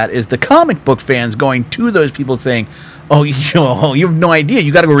out of that is the comic book fans going to those people saying, oh, you have no idea.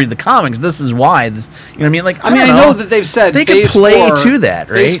 You got to go read the comics. This is why. You know what I mean? Like, I know that they've said they can play to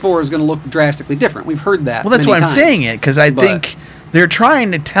that, right? Phase 4 is going to look drastically different. We've heard that. Well, that's why I'm saying it, because I But- think they're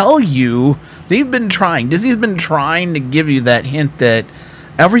trying to tell you. Disney's been trying to give you that hint that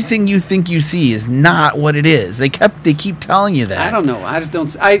everything you think you see is not what it is. They keep telling you that. I don't know. I just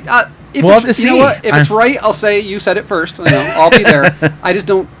don't. If We'll it's, have to you know see. what? If it's right, I'll say you said it first. I'll be there. I just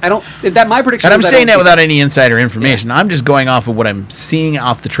don't. I don't. That my prediction. And I'm is I saying don't that see without any insider information. I'm just going off of what I'm seeing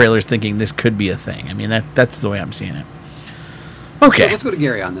off the trailers, thinking this could be a thing. I mean, that's the way I'm seeing it. Okay, Let's go to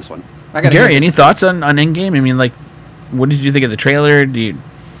Gary on this one. Gary, any thoughts on Endgame? I mean, like, what did you think of the trailer? What do you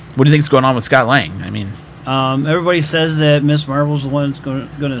think is going on with Scott Lang? I mean, everybody says that Miss Marvel's the one that's going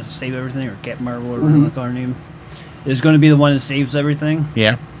to save everything, or Captain Marvel, or whatever you want to call her name, is going to be the one that saves everything.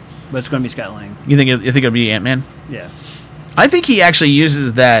 yeah. But it's going to be Scott Lang. You think it'll be Ant-Man? Yeah. I think he actually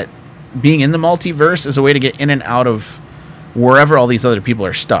uses that being in the multiverse as a way to get in and out of wherever all these other people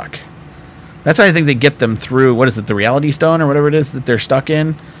are stuck. That's how I think they get them through, what is it, the Reality Stone or whatever it is that they're stuck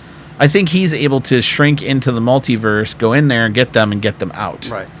in. I think he's able to shrink into the multiverse, go in there and get them out.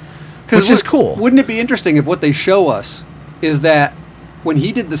 Right. Which is cool. Wouldn't it be interesting if what they show us is that when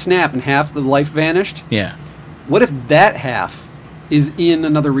he did the snap and half the life vanished, Yeah. what if that half is in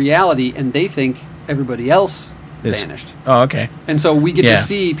another reality and they think everybody else vanished? Oh, okay. And so we get Yeah. to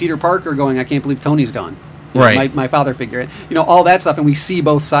see Peter Parker going, I can't believe Tony's gone. Right. My father figure. All that stuff, and we see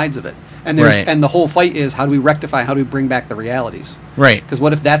both sides of it. And Right. and the whole fight is, how do we rectify, how do we bring back the realities? Right. Because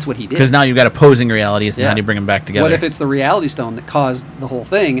what if that's what he did? Because now you've got opposing realities, and Yeah. how do you bring them back together? What if it's the Reality Stone that caused the whole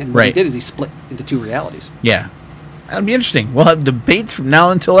thing, and what he Right. did is he split into two realities? Yeah. That'd be interesting. We'll have debates from now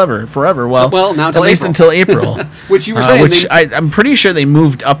until forever. Well, now at until least April. until April. Which you were saying. Which I'm pretty sure they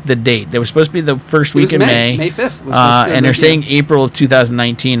moved up the date. They were supposed to be the first week was in May. May. May 5th was supposed to be and they're the- saying April of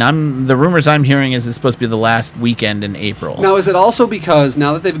 2019. The rumors I'm hearing is it's supposed to be the last weekend in April. Now, is it also because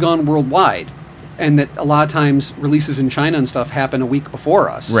now that they've gone worldwide, and that a lot of times releases in China and stuff happen a week before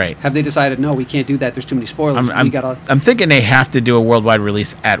us? Right. Have they decided, no, we can't do that, there's too many spoilers, we gotta... I'm thinking they have to do a worldwide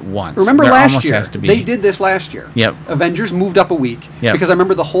release at once. Remember There last almost year? has to be. They did this last year. Yep. Avengers moved up a week. Yep. Because I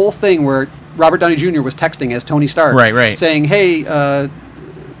remember the whole thing where Robert Downey Jr. was texting as Tony Stark. Right. Saying, hey,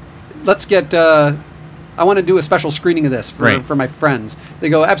 let's get... I want to do a special screening of this for my friends. They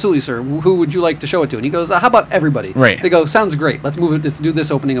go, absolutely, sir. Who would you like to show it to? And he goes, how about everybody? Right. They go, sounds great. Let's move it. Let's do this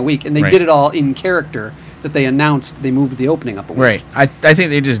opening a week. And they Right. did it all in character that they announced. They moved the opening up a week. Right. I think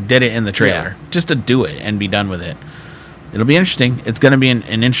they just did it in the trailer. Yeah. Just to do it and be done with it. It'll be interesting. It's going to be an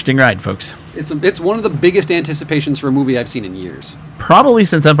interesting ride, folks. It's one of the biggest anticipations for a movie I've seen in years. Probably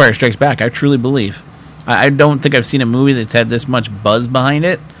since Empire Strikes Back, I truly believe. I don't think I've seen a movie that's had this much buzz behind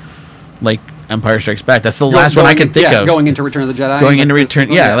it like Empire Strikes Back. That's the last one I can think of. Going into Return of the Jedi. Going into Return,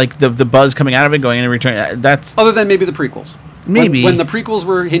 like the buzz coming out of it, going into Return. That's other than maybe the prequels. Maybe. When the prequels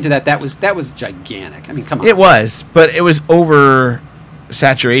were hinted at, that was gigantic. I mean, come on. It was, but it was over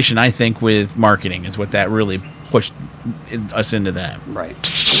saturation, I think, with marketing is what that really pushed us into that. Right.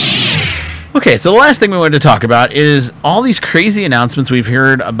 Okay, so the last thing we wanted to talk about is all these crazy announcements we've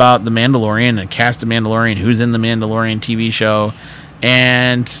heard about The Mandalorian and cast of Mandalorian, who's in the Mandalorian TV show.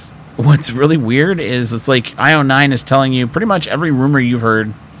 And what's really weird is it's like IO9 is telling you pretty much every rumor you've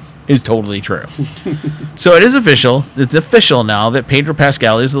heard is totally true. So it is official. It's official now that Pedro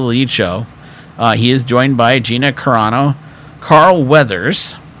Pascal is the lead show. He is joined by Gina Carano, Carl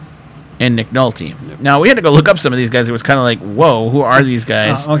Weathers, and Nick Nolte. Yep. Now, we had to go look up some of these guys. It was kind of like, whoa, who are these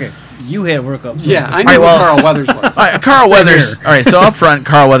guys? Okay. You had to work up. Yeah, I knew who Carl Weathers was. Carl Weathers. All right, so up front,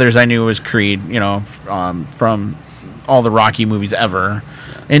 Carl Weathers I knew was Creed, from all the Rocky movies ever.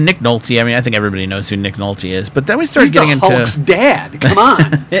 And Nick Nolte, I mean, I think everybody knows who Nick Nolte is. But then we started getting into Hulk's dad. Come on.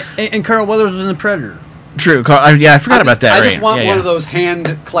 and Carl Weathers was in The Predator. True. I forgot about that. I just want one of those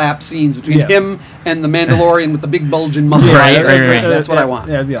hand clap scenes between him and the Mandalorian with the big bulging muscles. Right. That's what I want.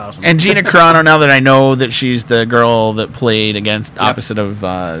 That'd be awesome. And Gina Carano, now that I know that she's the girl that played opposite of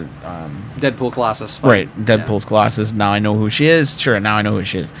Deadpool Colossus. Fight. Right, Deadpool's Colossus. Now I know who she is. Sure, now I know who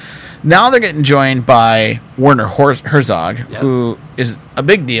she is. Now they're getting joined by Werner Herzog, who is a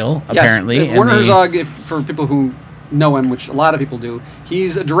big deal, apparently. Yes, Werner Herzog, for people who know him, which a lot of people do,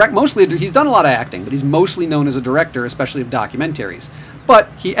 he's he's done a lot of acting, but he's mostly known as a director, especially of documentaries. But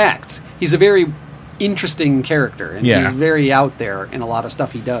he acts. He's a very interesting character, and he's very out there in a lot of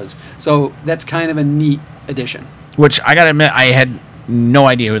stuff he does. So that's kind of a neat addition. Which, I gotta admit, I had no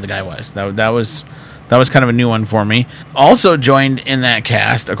idea who the guy was. That was kind of a new one for me. Also joined in that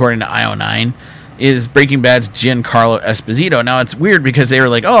cast, according to IO9, is Breaking Bad's Giancarlo Esposito. Now, it's weird because they were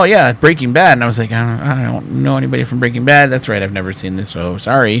like, oh, yeah, Breaking Bad. And I was like, I don't know anybody from Breaking Bad. That's right, I've never seen this, so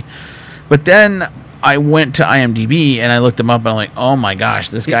sorry. But then I went to IMDb and I looked him up and I'm like, oh my gosh,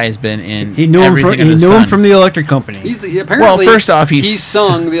 this guy has been in everything under the sun. He knew him from the Electric Company. Apparently, first off, he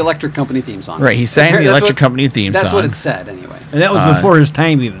sung the Electric Company theme song. Right, he sang the Electric Company theme song. That's what it said, anyway. And that was before his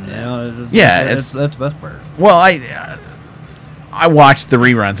time, even. That's the best part. Well, I watched the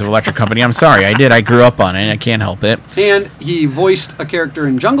reruns of Electric Company. I'm sorry, I did. I grew up on it. I can't help it. And he voiced a character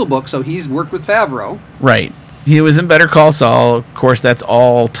in Jungle Book, so he's worked with Favreau. Right. He was in Better Call Saul. Of course, that's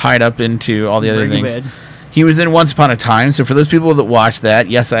all tied up into all the other things. Bad. He was in Once Upon a Time. So for those people that watched that,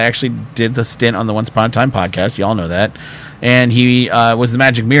 yes, I actually did a stint on the Once Upon a Time podcast. Y'all know that. And he was the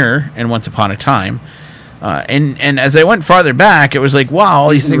Magic Mirror in Once Upon a Time. And as I went farther back, it was like, wow, all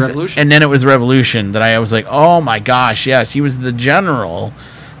these things. And then it was Revolution that I was like, oh my gosh, yes, he was the general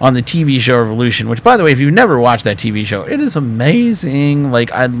on the TV show Revolution, which, by the way, if you've never watched that TV show, it is amazing.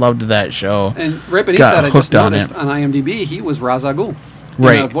 Like, I loved that show. And right beneath that, I just noticed on IMDb, he was Ra's al Ghul.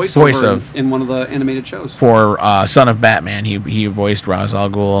 Right. Voice in one of the animated shows. For Son of Batman, he voiced Ra's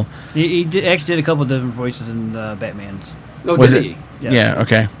al Ghul. He actually did a couple of different voices in Batman's. Oh, did he? Yes. Yeah,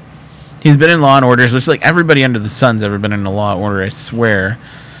 okay. He's been in Law and Orders, which, like, everybody under the sun's ever been in a Law and Order, I swear.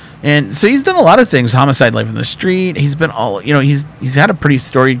 And so he's done a lot of things. Homicide, Life in the Street. He's been he's had a pretty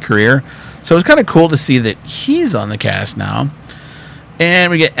storied career. So it's kind of cool to see that he's on the cast now.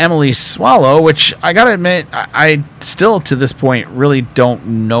 And we get Emily Swallow, which I gotta admit, I still to this point really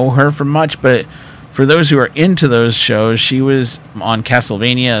don't know her from much. But for those who are into those shows, she was on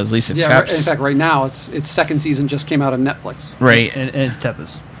Castlevania as Lisa Tepes. In fact, right now its second season just came out on Netflix. Right, and it's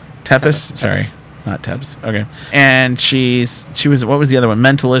Tepes. Tepes, sorry. Not Tebs. Okay. And she was, what was the other one?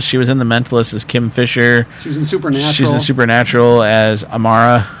 Mentalist. She was in The Mentalist as Kim Fisher. She was in Supernatural. She's in Supernatural as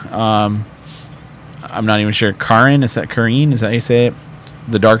Amara. I'm not even sure. Karen? Is that Kareen? Is that how you say it?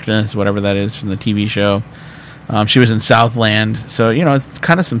 The Darkness, whatever that is from the TV show. She was in Southland. So, it's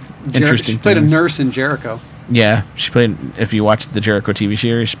kind of some interesting She played things. a nurse in Jericho. Yeah. She played, if you watched the Jericho TV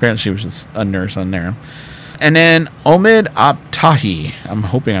series, apparently she was a nurse on there. And then Omid Abtahi. I'm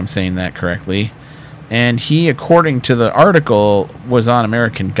hoping I'm saying that correctly. And he, according to the article, was on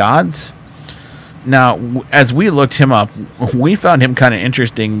American Gods. Now, as we looked him up, we found him kind of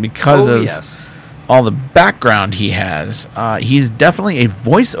interesting because of all the background he has. He's definitely a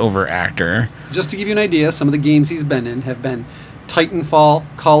voiceover actor. Just to give you an idea, some of the games he's been in have been Titanfall,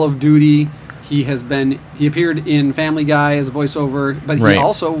 Call of Duty. He appeared in Family Guy as a voiceover, but he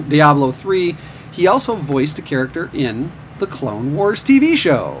also, Diablo 3, he also voiced a character in the Clone Wars TV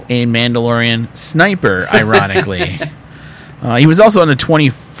show. A Mandalorian sniper, ironically. He was also on the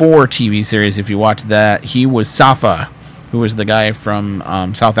 24 TV series, if you watch that. He was Safa, who was the guy from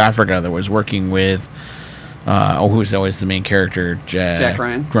South Africa that was working with, who was always the main character? Jack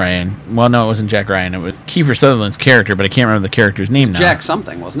Ryan. Well, no, it wasn't Jack Ryan. It was Kiefer Sutherland's character, but I can't remember the character's name now. Jack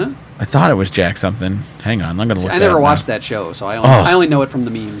something, wasn't it? I thought it was Jack something. Hang on, I'm going to look I never watched that show, so I only know it from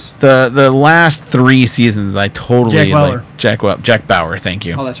the memes. The last 3 seasons, I totally... Jack Bauer. Jack Bauer, thank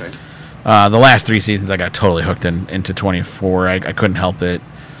you. Oh, that's right. The last 3 seasons, I got totally hooked into 24. I couldn't help it.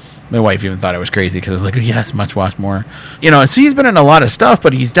 My wife even thought I was crazy because I was like, yes, much watch more. You know, so he's been in a lot of stuff,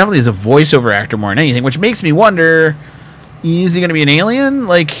 but he's definitely is a voiceover actor more than anything, which makes me wonder, is he going to be an alien?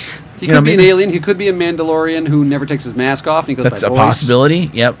 Like, he could be an alien. He could be a Mandalorian who never takes his mask off. And he goes that's by a voice.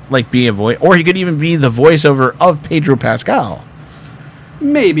 possibility. Yep, like be a voice, or he could even be the voiceover of Pedro Pascal.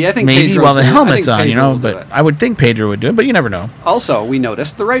 Maybe. I think Maybe Pedro's while the gonna- I helmet's think on, you Pedro know. will do But it. I would think Pedro would do it, but you never know. Also, we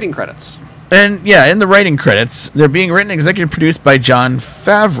noticed the writing credits. And yeah, in the writing credits, they're being written and executive produced by Jon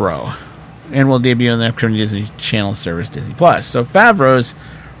Favreau, and will debut on the upcoming Disney Channel service Disney Plus. So Favreau's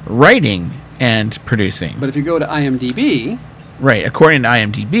writing and producing. But if you go to IMDb, Right, according to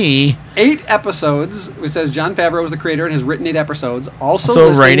IMDb, 8 episodes. It says Jon Favreau is the creator and has written 8 episodes. Also So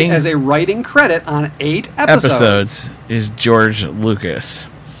listed writing- as a writing credit on 8 episodes. is George Lucas.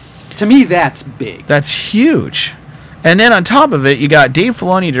 To me, that's big. That's huge. And then on top of it, you got Dave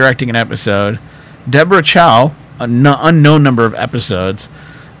Filoni directing an episode, Deborah Chow, an unknown number of episodes,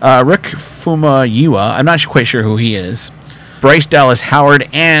 Rick Famuyiwa, I'm not quite sure who he is, Bryce Dallas Howard,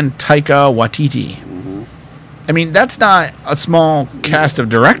 and Taika Waititi. I mean, that's not a small cast of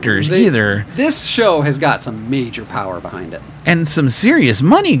directors either, This show has got some major power behind it. and some serious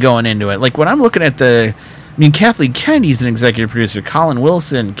money going into it. Like when I'm looking at Kathleen Kennedy's an executive producer, Colin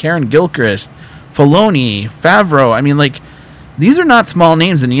Wilson, Karen Gilchrist, Filoni, Favreau. I mean, like, these are not small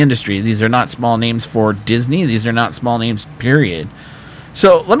names in the industry. These are not small names for Disney. These are not small names, period.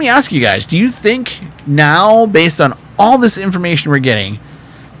 So let me ask you guys, do you think now, based on all this information we're getting,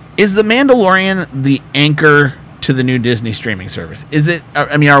 is The Mandalorian the anchor to the new Disney streaming service? Is it,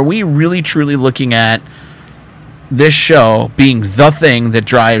 I mean, are we really truly looking at this show being the thing that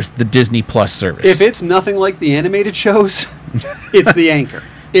drives the Disney Plus service? If it's nothing like the animated shows, it's the anchor.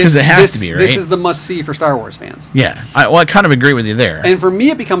 'Cause it has This- to be, This right? is the must-see for Star Wars fans. Yeah, I kind of agree with you there. And for me,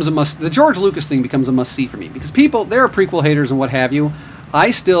 it becomes a must. The George Lucas thing becomes a must-see for me because there are prequel haters and what have you. I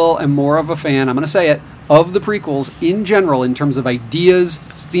still am more of a fan, I'm going to say it, of the prequels in general in terms of ideas,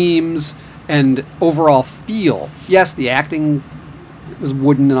 themes, and overall feel. Yes, the acting was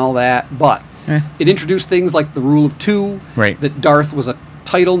wooden and all that, but it introduced things like the Rule of Two, Right. that Darth was a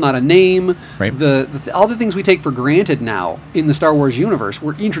title, not a name. Right. All the things we take for granted now in the Star Wars universe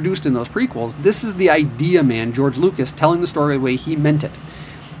were introduced in those prequels. This is the idea man, George Lucas, telling the story the way he meant it.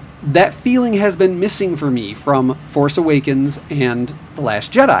 That feeling has been missing for me from Force Awakens and The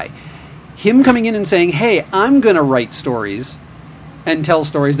Last Jedi. Him coming in and saying, hey, I'm going to write stories and tell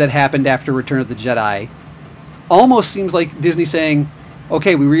stories that happened after Return of the Jedi almost seems like Disney saying,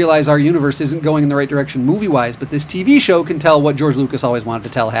 okay, we realize our universe isn't going in the right direction movie-wise, but this TV show can tell what George Lucas always wanted to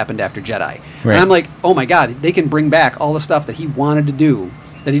tell happened after Jedi. Right. And I'm like, oh my God, they can bring back all the stuff that he wanted to do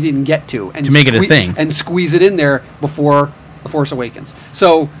that he didn't get to. And To make it a thing. And squeeze it in there before The Force Awakens.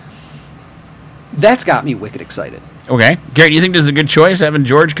 So that's got me wicked excited. Okay. Garrett, do you think this is a good choice, having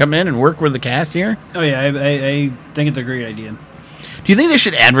George come in and work with the cast here? Oh yeah, I think it's a great idea. Do you think they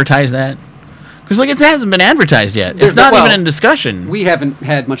should advertise that? Because, like, it hasn't been advertised yet. There's It's not well, even in discussion. We haven't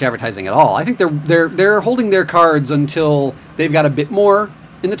had much advertising at all. I think they're holding their cards until they've got a bit more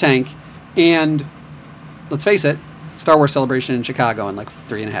in the tank. And let's face it, Star Wars Celebration in Chicago in like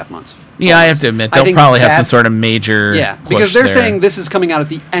 3.5 months. Yeah, I have to admit, I they'll think probably have some that's- sort of major because push they're there. saying this is coming out at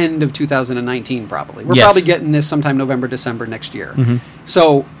the end of 2019 probably. We're Yes. probably getting this sometime November, December next year. Mm-hmm.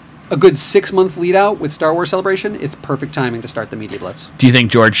 So a good 6-month lead out with Star Wars Celebration, it's perfect timing to start the media blitz. Do you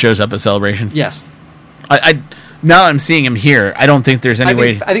think George shows up at Celebration? Yes. I now that I'm seeing him here, I don't think there's any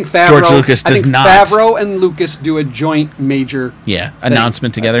way I think Favreau, George Lucas does not. Favreau and Lucas do a joint major Yeah, thing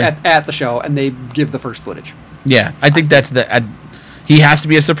announcement together. at the show, and they give the first footage. Yeah, I think that's he has to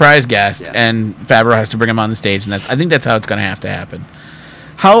be a surprise guest, Yeah. and Favreau has to bring him on the stage, and I think that's how it's going to have to happen.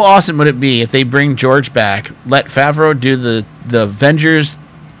 How awesome would it be if they bring George back, let Favreau do the Avengers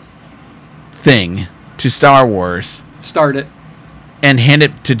thing to Star Wars, Start it. and hand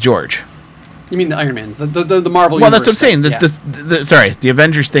it to George? You mean the Iron Man, the Marvel Well, Universe that's what I'm saying. thing, yeah. The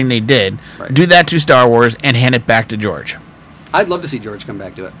Avengers thing they did, Right. do that to Star Wars and hand it back to George. I'd love to see George come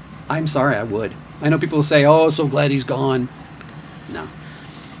back to it. I'm sorry, I would. I know people will say, "Oh, so glad he's gone." No.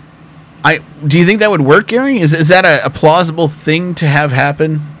 Do you think that would work, Gary? Is that a plausible thing to have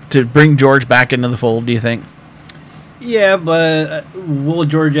happen, to bring George back into the fold, do you think? Yeah, but will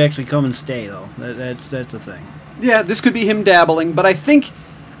George actually come and stay though? That's the thing. Yeah, this could be him dabbling, but I think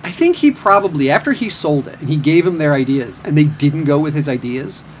he probably, after he sold it and he gave them their ideas and they didn't go with his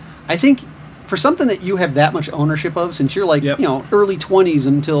ideas, I think for something that you have that much ownership of, since you're like, Yep. early 20s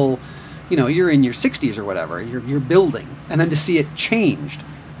until, you're in your 60s or whatever, you're building, and then to see it changed,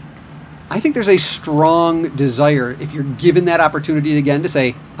 I think there's a strong desire, if you're given that opportunity again, to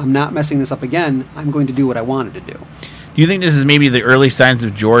say, I'm not messing this up again, I'm going to do what I wanted to do. Do you think this is maybe the early signs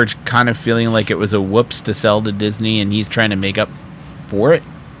of George kind of feeling like it was a whoops to sell to Disney, and he's trying to make up for it?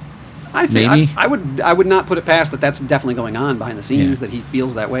 I think Maybe. I would not put it past that's definitely going on behind the scenes, that he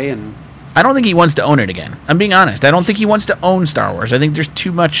feels that way. And I don't think he wants to own it again. I'm being honest. I don't think he wants to own Star Wars. I think there's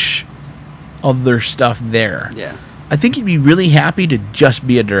too much other stuff there. yeah. I think he'd be really happy to just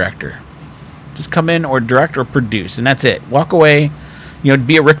be a director. Just come in or direct or produce, and that's it. Walk away.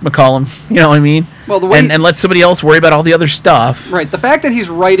 Be a Rick McCollum. You know what I mean? Well, the way and let somebody else worry about all the other stuff. Right. The fact that he's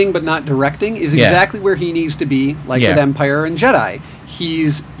writing but not directing is exactly where he needs to be, like with Empire and Jedi.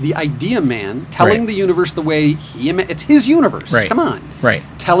 He's the idea man, telling the universe the way it's his universe. Right. Come on. Right.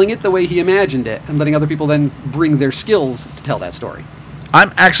 Telling it the way he imagined it, and letting other people then bring their skills to tell that story.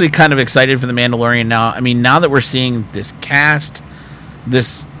 I'm actually kind of excited for The Mandalorian now. I mean, now that we're seeing this cast,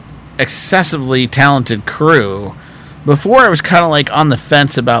 this excessively talented crew. Before, I was kind of like on the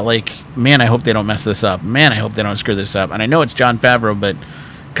fence about like, man, I hope they don't mess this up. Man, I hope they don't screw this up. And I know it's Jon Favreau, but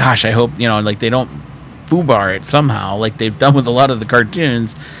gosh, I hope, like they don't foobar it somehow like they've done with a lot of the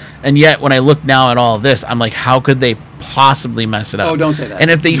cartoons. And yet, when I look now at all of this, I'm like, how could they possibly mess it up? Oh, don't say that. And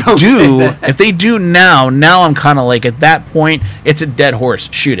if they Don't say that. if they do now I'm kind of like, at that point, it's a dead horse.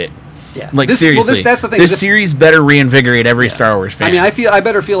 Shoot it. Yeah. Like, This- seriously. well, that's the thing, This is if- series better reinvigorate every Star Wars fan. I mean, I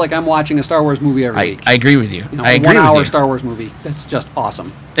better feel like I'm watching a Star Wars movie every week. I agree with you. I a agree with 1 hour you. Star Wars movie. That's just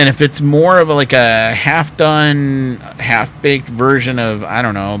awesome. And if it's more of a half-done, half-baked version of, I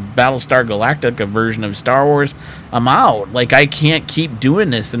don't know, Battlestar Galactica version of Star Wars, I'm out. Like, I can't keep doing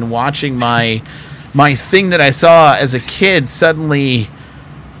this and watching my thing that I saw as a kid suddenly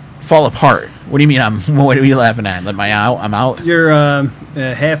fall apart. What do you mean? What are you laughing at? I'm out. Your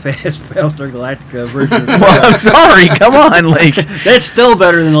half-assed Battlestar Galactica version. Well, I'm sorry. Come on, like, That's still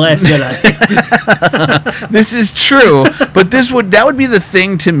better than The Last Jedi. this is true, but that would be the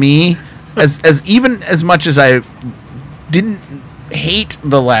thing to me, as even as much as I didn't hate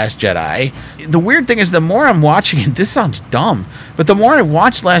The Last Jedi. The weird thing is, the more I'm watching it, this sounds dumb, but the more I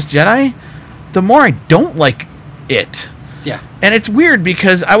watch Last Jedi, the more I don't like it. Yeah. And it's weird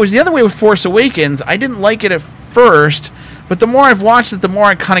because I was the other way with Force Awakens. I didn't like it at first, but the more I've watched it, the more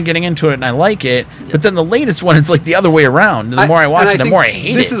I'm kind of getting into it and I like it. Yes. But then the latest one is like the other way around. The more I watch it, the more I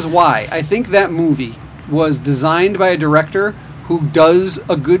hate it. This is why. I think that movie was designed by a director who does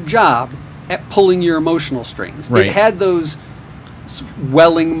a good job at pulling your emotional strings. Right. It had those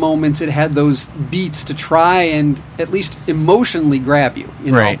welling moments. It had those beats to try and at least emotionally grab you.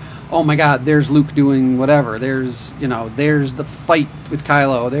 You know? Right. Oh my God, there's Luke doing whatever. There's the fight with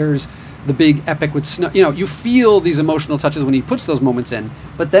Kylo. There's the big epic with Snow. You feel these emotional touches when he puts those moments in.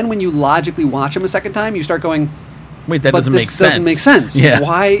 But then when you logically watch them a second time, you start going, wait, that but doesn't this make sense. doesn't make sense. Yeah.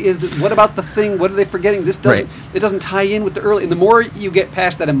 Why is this? What about the thing? What are they forgetting? This doesn't. Right. It doesn't tie in with the early. And the more you get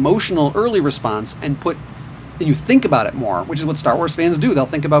past that emotional early response and you think about it more, which is what Star Wars fans do. They'll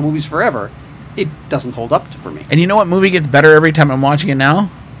think about movies forever. It doesn't hold up for me. And you know what movie gets better every time I'm watching it now?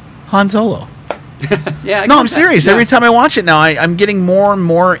 Han Solo. Yeah. No, I'm serious. Every time I watch it now, I'm getting more and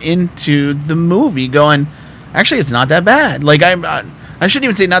more into the movie. Going, actually, it's not that bad. Like I shouldn't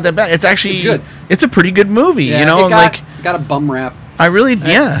even say not that bad. It's actually It's good. It's a pretty good movie. Yeah, you know, it got a bum rap. I really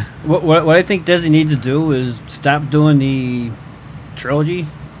yeah. What I think Disney needs to do is stop doing the trilogy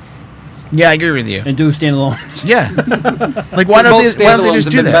Yeah, I agree with you. and do standalone. Yeah. Like, why don't Both they standalones just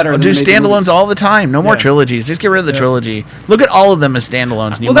have do been that? better Or than do major standalones movies. all the time. No more Yeah. trilogies. Just get rid of the trilogy. Look at all of them as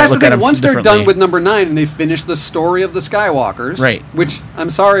standalones. And you Well, might that's the look at thing. them Once they're done differently. with number 9 and they finish the story of the Skywalkers, Right. Which I'm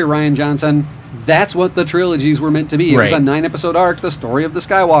sorry, Ryan Johnson, that's what the trilogies were meant to be. It was Right. a 9-episode arc, the story of the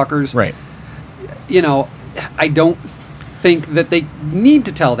Skywalkers. Right. I don't think that they need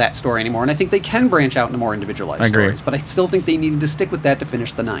to tell that story anymore, and I think they can branch out into more individualized I agree. stories. But I still think they needed to stick with that to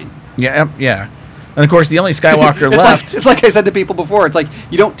finish the 9. Yeah, yeah. And of course, the only Skywalker It's left. it's like I said to people before. It's like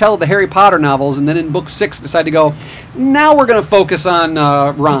you don't tell the Harry Potter novels, and then in book 6 decide to go, now we're going to focus on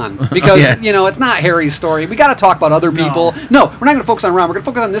Ron because Yeah. it's not Harry's story. We got to talk about other people. No, we're not going to focus on Ron. We're going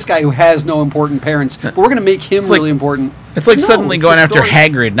to focus on this guy who has no important parents, but we're going to make him like- really important. It's like No, suddenly it's going the after story.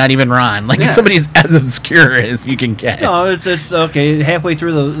 Hagrid, not even Ron. Like, Yeah. somebody's as obscure as you can get. No, it's okay. Halfway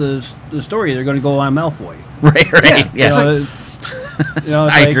through the story, they're going to go on Malfoy. Right. Yeah. Yeah. It's I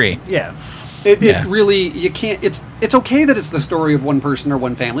like- agree. Yeah. It really, you can't, it's okay that it's the story of one person or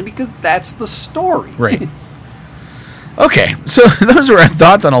one family because that's the story. Right. Okay, so those were our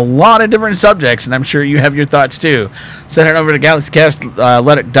thoughts on a lot of different subjects, and I'm sure you have your thoughts too. Send it over to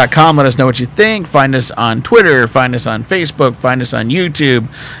galaxycast.com. Let us know what you think. Find us on Twitter. Find us on Facebook. Find us on YouTube.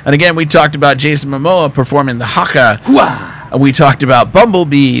 And again, we talked about Jason Momoa performing the Haka. We talked about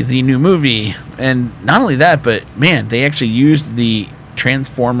Bumblebee, the new movie. And not only that, but man, they actually used the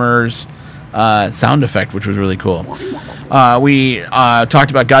Transformers sound effect, which was really cool. We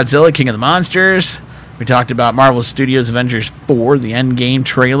talked about Godzilla, King of the Monsters. We talked about Marvel Studios Avengers 4, the Endgame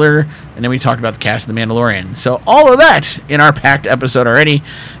trailer, and then we talked about the cast of The Mandalorian. So all of that in our packed episode already.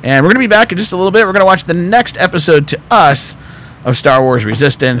 And we're going to be back in just a little bit. We're going to watch the next episode to us of Star Wars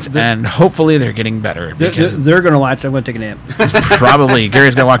Resistance, and hopefully they're getting better. They're going to watch. I'm going to take a nap. Probably.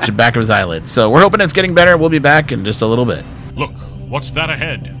 Gary's going to watch the back of his eyelids. So we're hoping it's getting better. We'll be back in just a little bit. Look, what's that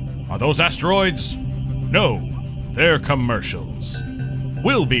ahead? Are those asteroids? No, they're commercials.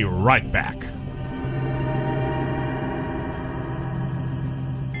 We'll be right back.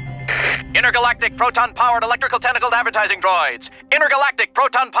 Intergalactic proton-powered electrical tentacled advertising droids. Intergalactic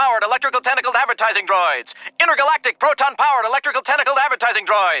proton-powered electrical tentacled advertising droids. Intergalactic proton-powered electrical tentacled advertising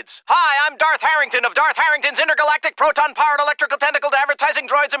droids. Hi, I'm Darth Harrington of Darth Harrington's Intergalactic proton-powered electrical tentacled advertising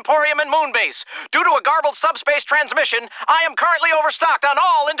droids Emporium and Moonbase. Due to a garbled subspace transmission, I am currently overstocked on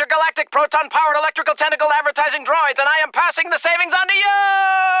all intergalactic proton-powered electrical tentacled advertising droids, and I am passing the savings on to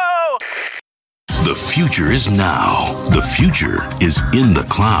you! The future is now. The future is in the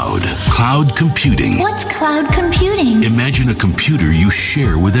cloud. Cloud computing. What's cloud computing? Imagine a computer you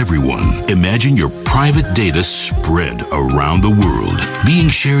share with everyone. Imagine your private data spread around the world, being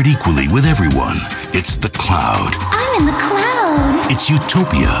shared equally with everyone. It's the cloud. I'm in the cloud. It's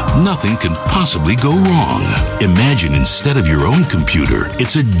utopia. Nothing can possibly go wrong. Imagine instead of your own computer,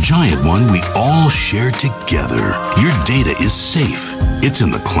 it's a giant one we all share together. Your data is safe. It's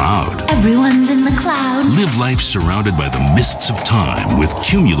in the cloud. Everyone's in the cloud. Live life surrounded by the mists of time with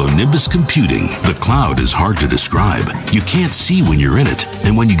cumulonimbus computing. The cloud is hard to describe. You can't see when you're in it,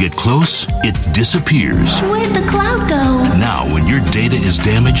 and when you get close, it disappears. Where'd the cloud go? Now, when your data is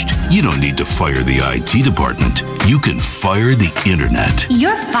damaged, you don't need to fire the IT department. You can fire the internet.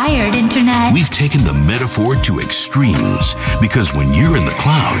 You're fired, Internet. We've taken the metaphor to extremes, because when you're in the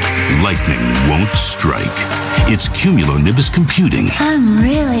cloud, lightning won't strike. It's cumulonimbus computing. I'm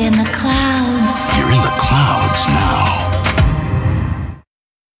really in the clouds. You're in the clouds now.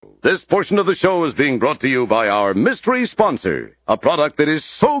 This portion of the show is being brought to you by our mystery sponsor, a product that is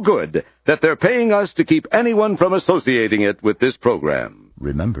so good that they're paying us to keep anyone from associating it with this program.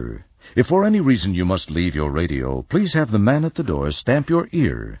 Remember, if for any reason you must leave your radio, please have the man at the door stamp your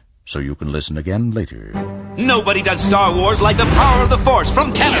ear so you can listen again later. Nobody does Star Wars like the power of the Force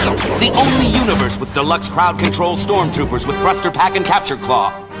from Canada. The only universe with deluxe crowd-control stormtroopers with thruster pack and capture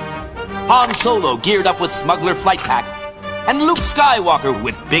claw. Han Solo geared up with smuggler flight pack. And Luke Skywalker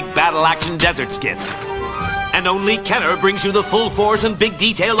with big battle-action desert skiff. And only Kenner brings you the full force and big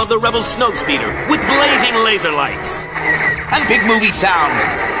detail of the Rebel Snowspeeder with blazing laser lights. And big movie sounds.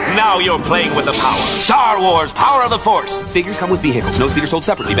 Now you're playing with the power. Star Wars, Power of the Force. Figures come with vehicles. Snowspeeder sold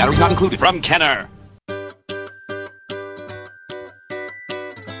separately. Batteries not included. From Kenner.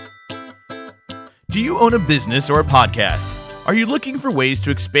 Do you own a business or a podcast? Are you looking for ways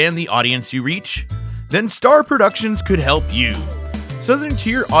to expand the audience you reach? Then Star Productions could help you. Southern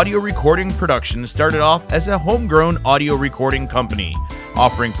Tier Audio Recording Productions started off as a homegrown audio recording company,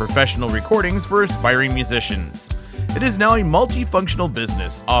 offering professional recordings for aspiring musicians. It is now a multifunctional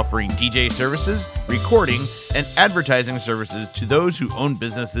business, offering DJ services, recording, and advertising services to those who own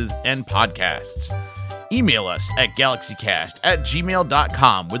businesses and podcasts. Email us at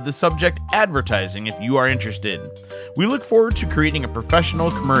galaxycast@gmail.com with the subject advertising if you are interested. We look forward to creating a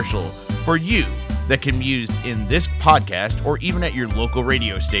professional commercial for you that can be used in this podcast or even at your local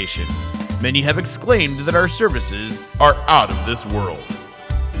radio station. Many have exclaimed that our services are out of this world.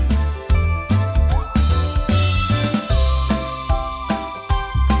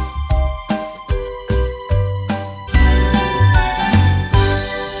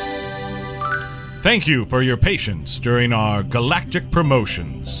 Thank you for your patience during our galactic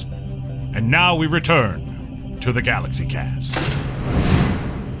promotions. And now we return to the Galaxy Cast.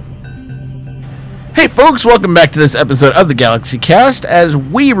 Hey folks, welcome back to this episode of the Galaxy Cast as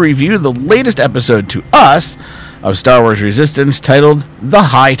we review the latest episode to us of Star Wars Resistance titled The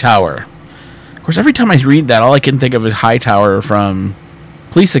High Tower. Of course, every time I read that, all I can think of is Hightower from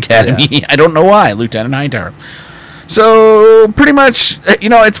Police Academy. Yeah. I don't know why, Lieutenant Hightower. So, pretty much, you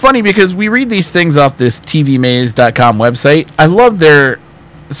know, it's funny because we read these things off this tvmaze.com website. I love their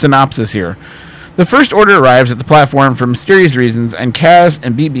synopsis here. The First Order arrives at the platform for mysterious reasons, and Kaz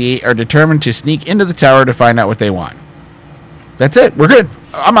and BB-8 are determined to sneak into the tower to find out what they want. That's it. We're good.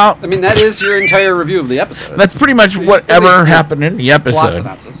 I'm out. I mean, that is your entire review of the episode. That's pretty much whatever happened in the episode.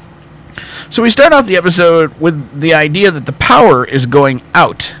 So we start off the episode with the idea that the power is going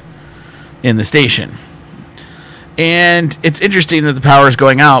out in the station. And it's interesting that the power is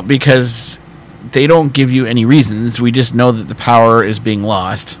going out because they don't give you any reasons. We just know that the power is being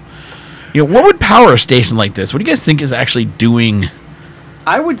lost. What would power a station like this? What do you guys think is actually doing?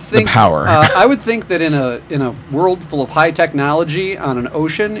 I would think power. I would think that in a world full of high technology on an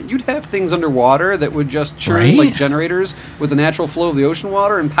ocean, you'd have things underwater that would just churn like generators with the natural flow of the ocean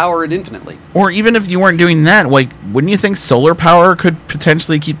water and power it infinitely. Or even if you weren't doing that, wouldn't you think solar power could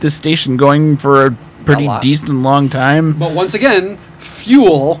potentially keep this station going for a pretty decent long time? But once again,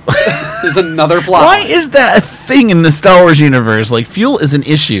 fuel is another plot. Why is that a thing in the Star Wars universe? Like, fuel is an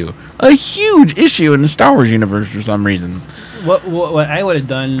issue. A huge issue in the Star Wars universe for some reason. What I would have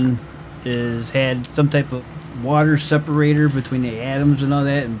done is had some type of water separator between the atoms and all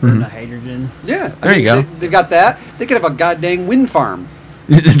that and burn the hydrogen. Yeah. There you go. They've got that. They could have a goddamn wind farm.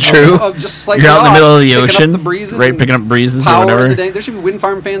 True. Just slightly You're out in the middle of the ocean, picking up breezes or whatever. There should be wind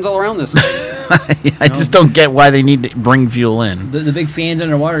farm fans all around this thing. I just don't get why they need to bring fuel in. The big fans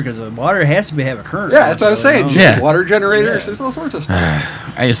underwater, because the water has to have a current. Yeah, that's what I was saying. Yeah. Water generators, there's all sorts of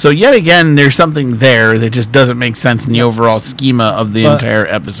stuff. So yet again, there's something there that just doesn't make sense in the overall schema of the entire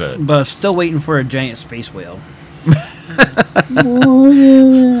episode. But still waiting for a giant space whale.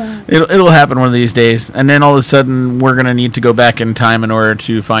 It'll happen one of these days, and then all of a sudden we're gonna need to go back in time in order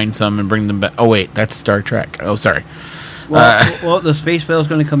to find some and bring them back. Oh wait, that's Star Trek. Oh, sorry. Well, the space whale is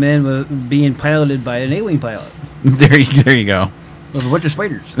going to come in with being piloted by an A-wing pilot. There you go. With a bunch of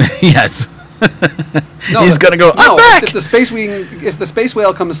spiders. Yes. He's gonna go. I'm back. If the space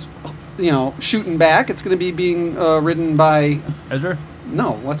whale comes, shooting back, it's going to be being ridden by Ezra.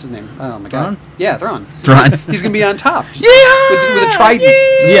 No, what's his name? Oh my God! Thrawn? Yeah, Thrawn. He's gonna be on top. Yeah, with a trident.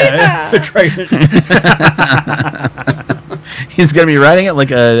 Yeah, a trident. He's gonna be riding it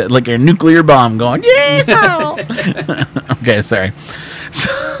like a nuclear bomb, going yeah. Okay, sorry.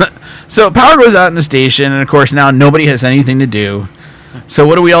 So power goes out in the station, and of course now nobody has anything to do. So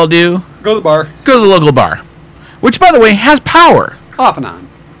what do we all do? Go to the bar. Go to the local bar, which, by the way, has power. Off and on.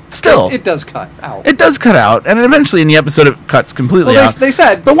 Still, it does cut out. It does cut out, and eventually in the episode it cuts completely out. They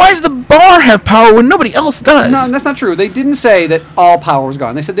said, but why does the bar have power when nobody else does? No, that's not true. They didn't say that all power was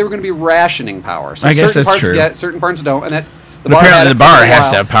gone. They said they were going to be rationing power. So I guess certain that's parts true. get, certain parts don't, and apparently the bar has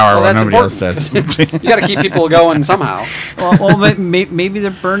to have power when nobody else does. You got to keep people going somehow. Well, maybe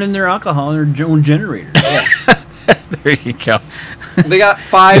they're burning their alcohol in their own generator. Yeah. There you go. They got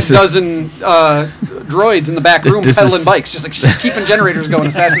 5 dozen droids in the back room pedaling bikes, just keeping generators going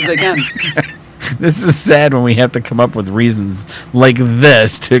as fast as they can. This is sad when we have to come up with reasons like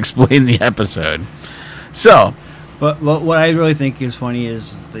this to explain the episode. So, but what I really think is funny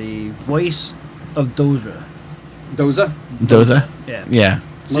is the voice of Doza. Doza? Yeah.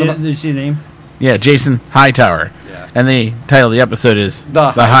 Did you see the name? Yeah, Jason Hightower. Yeah. And the title of the episode is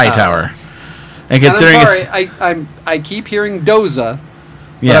The High Tower. And considering I keep hearing Doza,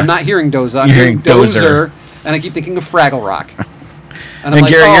 but I'm not hearing Doza. I'm You're hearing hearing Dozer, and I keep thinking of Fraggle Rock. And I'm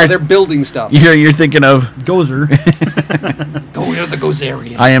like, Gary, they're building stuff. You're thinking of Gozer. Go to the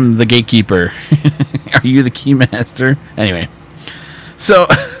Gozerian. I am the gatekeeper. Are you the keymaster? Anyway, so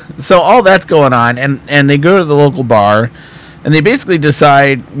all that's going on, and they go to the local bar, and they basically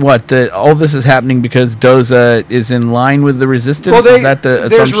decide that all this is happening because Doza is in line with the Resistance. Well, is that the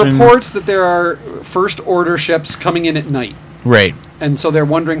there's assumption? reports that there are First Order ships coming in at night. Right. And so they're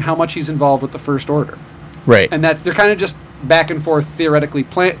wondering how much he's involved with the First Order. Right. And they're kind of just back and forth theoretically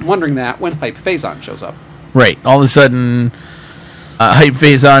wondering that when Hype Phazon shows up. Right. All of a sudden, Hype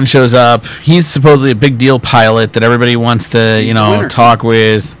Phazon shows up. He's supposedly a big deal pilot that everybody wants to, talk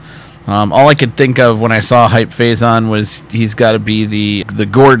with. All I could think of when I saw Hype Phazon was he's got to be the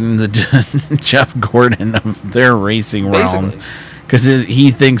Gordon, the Jeff Gordon of their racing realm. Because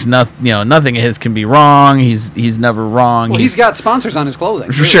he thinks nothing of his can be wrong. He's never wrong. Well, he's got sponsors on his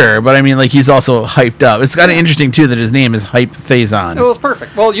clothing. For sure, but I mean, he's also hyped up. It's kind of interesting, too, that his name is Hype Phazon. Well, it's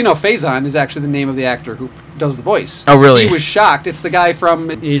perfect. Well, Phazon is actually the name of the actor who does the voice. Oh, really? He was shocked. It's the guy from...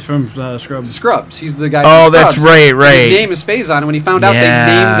 He's from Scrubs. Scrubs. He's the guy from Scrubs. That's right. His name is Phazon, and when he found out they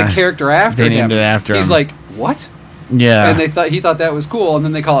named the character after him... They named it after him. He's like, what? Yeah. And he thought that was cool, and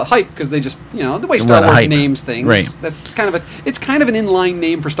then they call it Hype because they just, the way Star Wars names things. Right. That's kind of an inline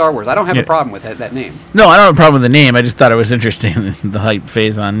name for Star Wars. I don't have a problem with that name. No, I don't have a problem with the name. I just thought it was interesting, the Hype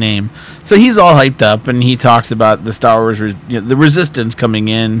Phazon name. So he's all hyped up, and he talks about the Star Wars, the Resistance coming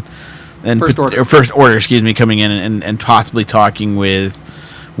in, and First Order, coming in and possibly talking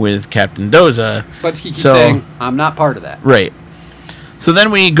with Captain Doza. But he keeps saying, "I'm not part of that." Right. So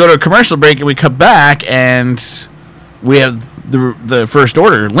then we go to a commercial break, and we come back, and we have the First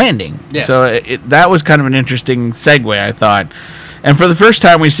Order landing. Yes. So that was kind of an interesting segue, I thought. And for the first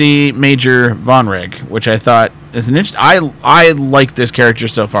time, we see Major Vonreg, which I thought is an interesting... I like this character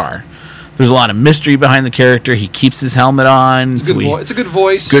so far. There's a lot of mystery behind the character. He keeps his helmet on. It's a good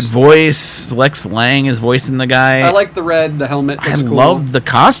voice. Good voice. Lex Lang is voicing the guy. I like the red, the helmet. I Cool. love the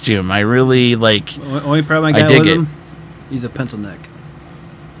costume. I really like. Only problem I got with him, he's a pencil neck.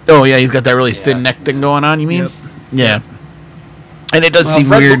 Oh yeah, he's got that really thin neck thing going on. You mean? Yep. Yeah. And it does seem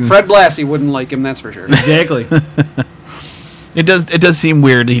Fred, weird. Fred Blassie wouldn't like him, that's for sure. Exactly. It does seem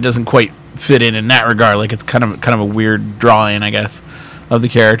weird. He doesn't quite fit in that regard. Like it's kind of a weird drawing, I guess, of the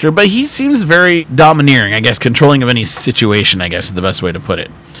character. But he seems very domineering, I guess, controlling of any situation, I guess is the best way to put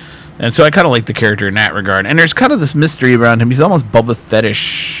it. And so I kind of like the character in that regard. And there's kind of this mystery around him. He's almost Boba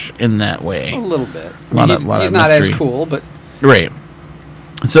Fettish in that way. A little bit. He's not as cool, but... Right.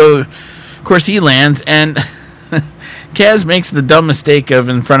 So, of course, he lands, and Kaz makes the dumb mistake of,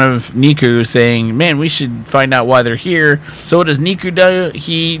 in front of Niku, saying, man, we should find out why they're here. So what does Niku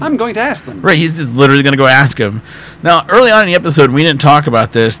do? I'm going to ask them. Right, he's just literally going to go ask him. Now, early on in the episode, we didn't talk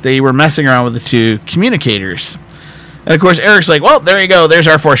about this. They were messing around with the two communicators. And, of course, Eric's like, well, there you go. There's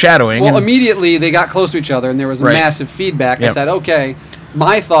our foreshadowing. Well, immediately they got close to each other, and there was a massive feedback. I said, okay,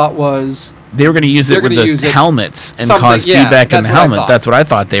 my thought was... They were going to use it with the helmets and cause feedback in the helmet. That's what I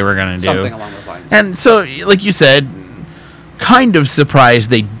thought they were going to do. Something along those lines. And so, like you said, kind of surprised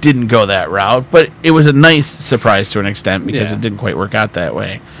they didn't go that route, but it was a nice surprise to an extent because it didn't quite work out that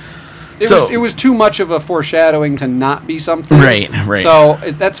way. It was too much of a foreshadowing to not be something. Right. So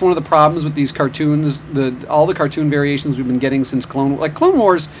that's one of the problems with these cartoons. All the cartoon variations we've been getting since Clone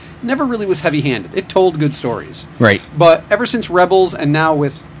Wars never really was heavy-handed. It told good stories. Right. But ever since Rebels and now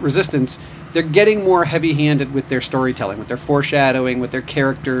with Resistance, they're getting more heavy-handed with their storytelling, with their foreshadowing, with their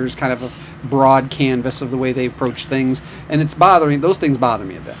characters, kind of a broad canvas of the way they approach things, and those things bother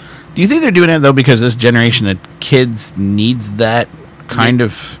me a bit. Do you think they're doing it, though, because this generation of kids needs that kind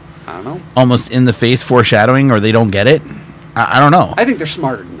of, I don't know, almost in-the-face foreshadowing, or they don't get it? I don't know. I think they're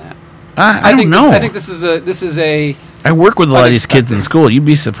smarter than that. I don't know. I think this is a... I work with a lot of these kids in school. You'd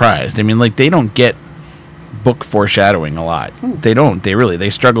be surprised. I mean, like, they don't get book foreshadowing a lot. They don't. They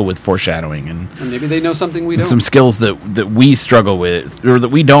struggle with foreshadowing, and maybe they know something we don't. Some skills that we struggle with, or that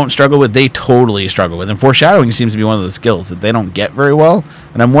we don't struggle with, they totally struggle with. And foreshadowing seems to be one of the skills that they don't get very well.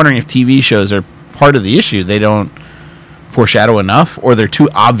 And I'm wondering if TV shows are part of the issue. They don't foreshadow enough, or they're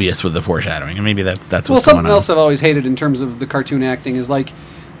too obvious with the foreshadowing. And maybe that's what's going on. Something else I've always hated in terms of the cartoon acting is like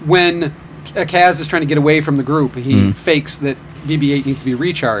when Kaz is trying to get away from the group, he fakes that BB-8 needs to be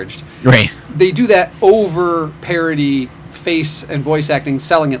recharged. Right. They do that over parody face and voice acting,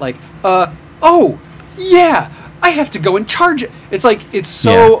 selling it like, oh, yeah, I have to go and charge it. It's like, it's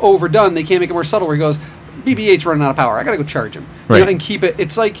so overdone, they can't make it more subtle where he goes, BB-8's running out of power, I gotta go charge him. Right. And keep it,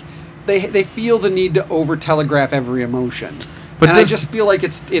 it's like, they feel the need to over-telegraph every emotion. But I just feel like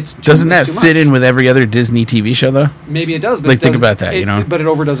it's doesn't that fit in with every other Disney TV show, though? Maybe it does. But like, think about that, But it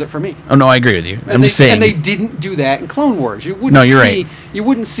overdoes it for me. Oh, no, I agree with you. And I'm just saying. And they didn't do that in Clone Wars. You're right. You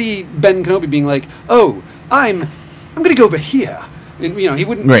wouldn't see Ben Kenobi being like, oh, I'm going to go over here. And, he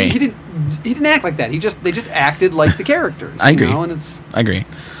wouldn't. Right. He didn't act like that. They just acted like the characters. I agree. I agree.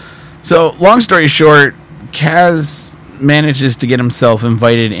 So, long story short, Kaz manages to get himself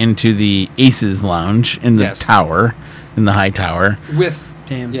invited into the Aces Lounge in the tower. In the high tower. With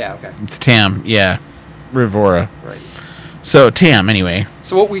Tam. Yeah, okay. It's Tam, yeah. Rivora. Right. So, Tam, anyway.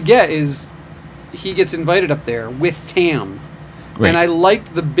 So what we get is he gets invited up there with Tam. Right. And I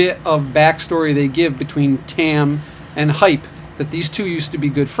liked the bit of backstory they give between Tam and Hype, that these two used to be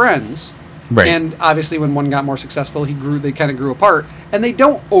good friends. Right. And obviously when one got more successful, they kind of grew apart. And they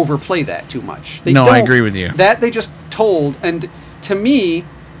don't overplay that too much. I agree with you. That they just told. And to me,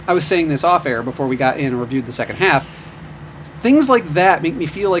 I was saying this off air before we got in and reviewed the second half, things like that make me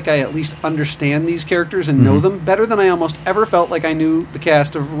feel like I at least understand these characters and know them better than I almost ever felt like I knew the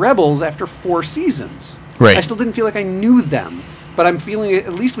cast of Rebels after 4 seasons. Right. I still didn't feel like I knew them, but I'm feeling,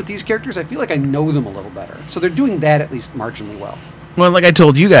 at least with these characters, I feel like I know them a little better. So they're doing that at least marginally well. Well, like I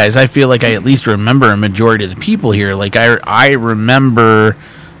told you guys, I feel like I at least remember a majority of the people here. Like, I remember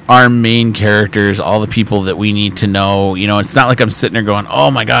our main characters, all the people that we need to know. It's not like I'm sitting there going, oh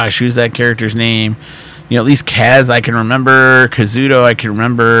my gosh, who's that character's name? At least Kaz I can remember, Kazuto I can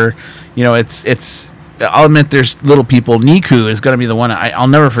remember. It's I'll admit there's little people. Niku is going to be the one. I'll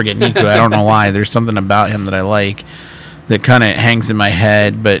never forget Niku. I don't know why. There's something about him that I like that kind of hangs in my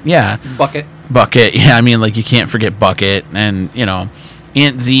head. But yeah. Bucket. Yeah, I mean, like, you can't forget Bucket. And,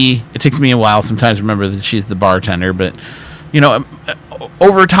 Aunt Z, it takes me a while sometimes to remember that she's the bartender. But,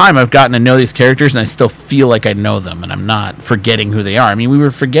 over time I've gotten to know these characters and I still feel like I know them. And I'm not forgetting who they are. I mean, we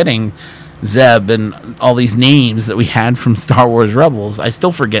were forgetting Zeb and all these names that we had from Star Wars Rebels. I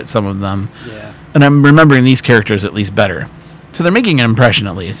still forget some of them. Yeah. And I'm remembering these characters at least better. So they're making an impression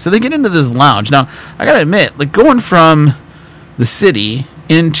at least. So they get into this lounge. Now, I gotta admit, like going from the city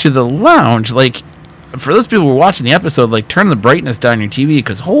into the lounge, like for those people who are watching the episode, like turn the brightness down your TV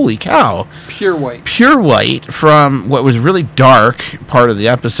because holy cow. Pure white. Pure white from what was really dark part of the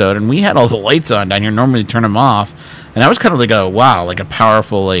episode. And we had all the lights on down here. Normally turn them off. And that was kind of like a wow, like a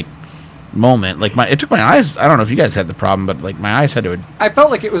powerful like moment. Like it took my eyes, I don't know if you guys had the problem, but like my eyes had to. I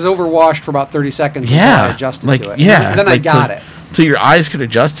felt like it was overwashed for about 30 seconds until I adjusted to it. Yeah. And then I got it. So your eyes could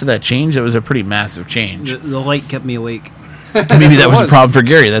adjust to that change. It was a pretty massive change. The light kept me awake. Maybe that was a problem for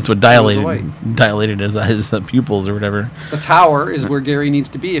Gary. That's what dilated his pupils or whatever. The tower is where Gary needs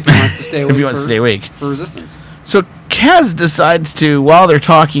to be if he wants to stay awake. If he wants to stay awake for Resistance. So Kaz decides to, while they're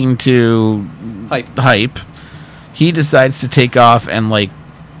talking to Hype, he decides to take off and like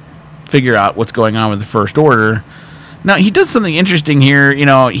figure out what's going on with the First Order. Now he does something interesting here. You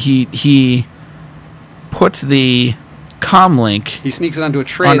know, he puts the comlink. He sneaks it onto a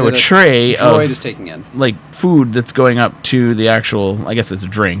tray. Droid is taking in like food that's going up to the actual. I guess it's a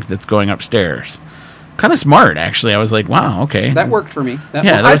drink that's going upstairs. Kind of smart, actually. I was like, wow, okay, that worked for me. That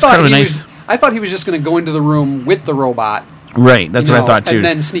was kind of nice. I thought he was just going to go into the room with the robot. Right, that's what I thought too. And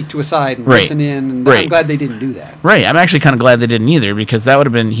then sneak to a side and listen in. And I'm glad they didn't do that. Right, I'm actually kind of glad they didn't either because that would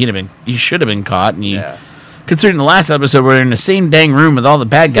have been he should have been caught and considering the last episode we're in the same dang room with all the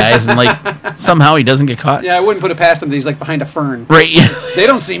bad guys and like somehow he doesn't get caught. Yeah, I wouldn't put it past him that he's like behind a fern. Right, yeah. They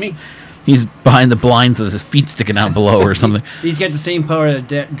don't see me. He's behind the blinds with his feet sticking out below or something. He's got the same power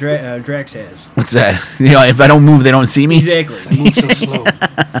that Drax has. What's that? You know, if I don't move, they don't see me? Exactly. I move so slow.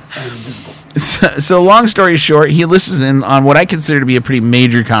 I'm invisible. So long story short, he listens in on what I consider to be a pretty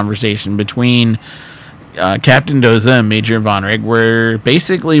major conversation between Captain Doza and Major Vonreg, where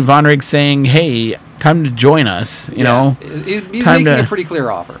basically Vonreg's saying, hey, time to join us, you know. He's making a pretty clear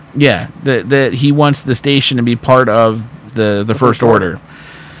offer. Yeah, that he wants the station to be part of the First Order.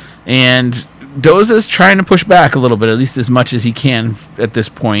 And Doza's trying to push back a little bit, at least as much as he can at this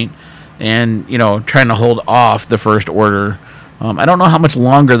point, and, you know, trying to hold off the First Order. I don't know how much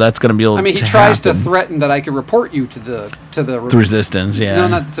longer that's going to be able to happen. He tries to threaten that I could report you to the Resistance, yeah. No,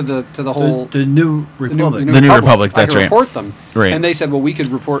 not to the whole the New Republic. The New Republic, that's right. I could report them. Right. And they said, well, we could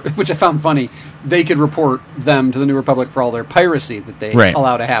report, which I found funny, they could report them to the New Republic for all their piracy that they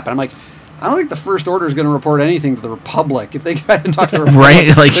allow to happen. I'm like, I don't think the First Order is going to report anything to the Republic. If they try to talk to the Republic, right?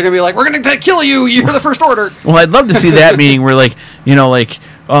 Like, they're going to be like, we're going to kill you. You're the First Order. Well, I'd love to see that meeting where, like, you know, like,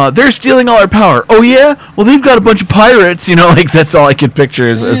 they're stealing all our power. Oh, yeah? Well, they've got a bunch of pirates. You know, like, that's all I could picture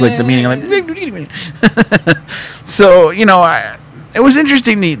as like, the meeting. Like, so, you know, it was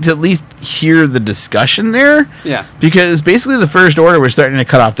interesting to at least hear the discussion there. Yeah. Because basically the First Order was starting to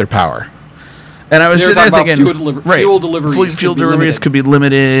cut off their power. And I was sitting there thinking, fuel deliveries could be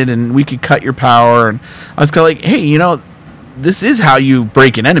limited, and we could cut your power. And I was kind of like, hey, you know, this is how you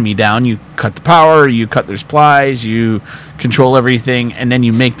break an enemy down. You cut the power, you cut their supplies, you control everything, and then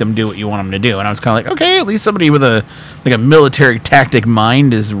you make them do what you want them to do. And I was kind of like, okay, at least somebody with a military tactic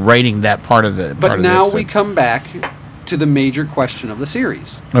mind is writing that part of it. But now we come back to the major question of the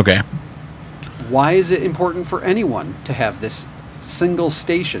series. Okay. Why is it important for anyone to have this single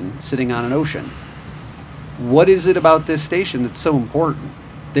station sitting on an ocean? What is it about this station that's so important?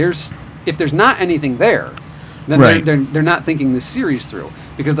 If there's not anything there, then they're not thinking this series through.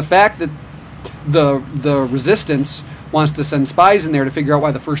 Because the fact that the Resistance wants to send spies in there to figure out why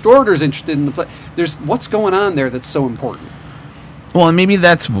the First Order is interested in the place, there's what's going on there that's so important. Well, and maybe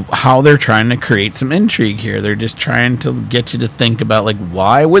that's how they're trying to create some intrigue here. They're just trying to get you to think about, like,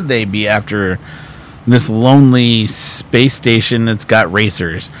 why would they be after this lonely space station that's got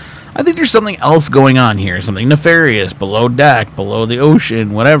racers? I think there's something else going on here, something nefarious, below deck, below the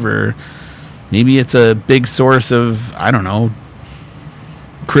ocean, whatever. Maybe it's a big source of, I don't know,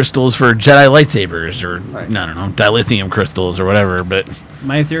 crystals for Jedi lightsabers, or, I don't know, dilithium crystals or whatever, but...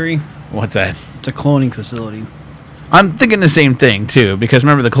 My theory? What's that? It's a cloning facility. I'm thinking the same thing, too, because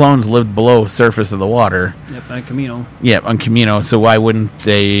remember, the clones lived below the surface of the water. Yep, on Kamino. Yep, on Kamino, so why wouldn't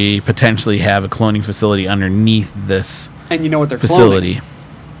they potentially have a cloning facility underneath this And you know what they're facility? cloning?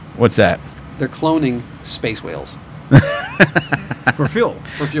 What's that? They're cloning space whales. For fuel.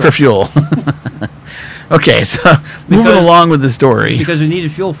 For fuel. Okay, so moving along with the story. Because we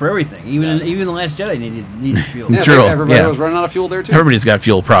needed fuel for everything. Even The Last Jedi needed fuel. Yeah, True. Everybody was running out of fuel there, too. Everybody's got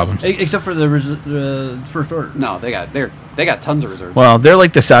fuel problems. Except for the First Order. No, they got tons of reserves. Well, they're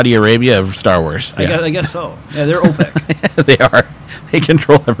like the Saudi Arabia of Star Wars. I guess so. Yeah, they're OPEC. They are. They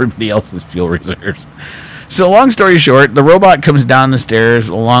control everybody else's fuel reserves. So long story short, the robot comes down the stairs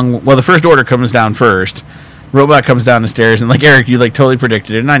the First Order comes down first. Robot comes down the stairs, and like Eric, you like totally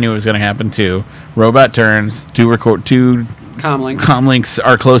predicted it, and I knew it was going to happen too. Robot turns, two comlinks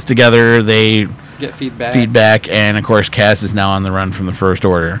are close together. They get feedback, and of course Kaz is now on the run from the First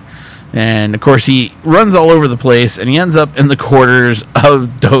Order. And of course he runs all over the place, and he ends up in the quarters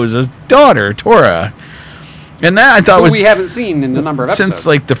of Doza's daughter, Tora. And that I thought we haven't seen in a number of episodes. Since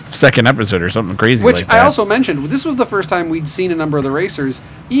like the second episode or something crazy Which like that. I also mentioned, this was the first time we'd seen a number of the racers,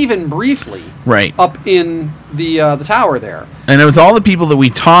 even briefly, right, up in the tower there. And it was all the people that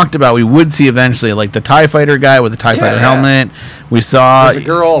we talked about we would see eventually, like the TIE Fighter guy with the TIE Fighter helmet. We saw there's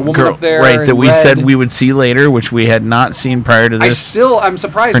a woman up there, right, that we red. said we would see later, which we had not seen prior to this. I'm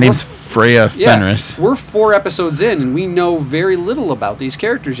surprised. Her name's Freya Fenris. We're 4 episodes in, and we know very little about these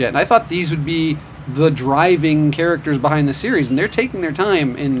characters yet. And I thought these would be the driving characters behind the series, and they're taking their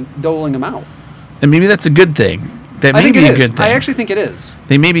time in doling them out. And maybe that's a good thing. That may be a good thing. I actually think it is.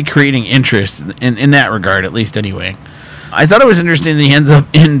 They may be creating interest in that regard, at least anyway. I thought it was interesting that he ends up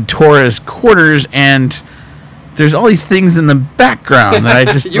in Tora's quarters, and there's all these things in the background that I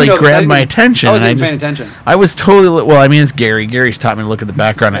just grabbed my attention. I wasn't paying attention. I was totally it's Gary. Gary's taught me to look at the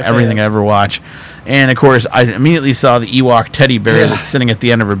background of everything I ever watch. And of course, I immediately saw the Ewok teddy bear that's sitting at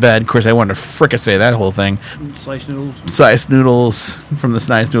the end of her bed. Of course, I wanted to fricassee that whole thing. Slice Noodles from the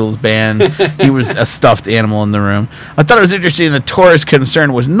Slice Noodles band. He was a stuffed animal in the room. I thought it was interesting that Tora's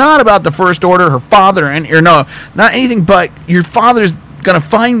concern was not about the First Order, her father, not anything but your father's going to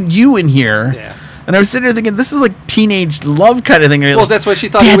find you in here. Yeah. And I was sitting there thinking, this is like teenage love kind of thing. Well, that's what she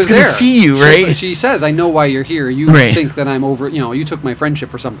thought he was there. Dad's gonna see you, right? She says, I know why you're here. You think that I'm over, you took my friendship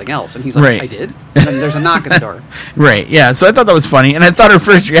for something else. And he's like, I did? And then there's a knock at the door. Right, yeah. So I thought that was funny. And I thought her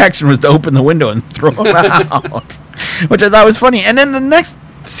first reaction was to open the window and throw him out, which I thought was funny. And then the next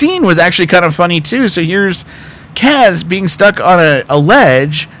scene was actually kind of funny, too. So here's Kaz being stuck on a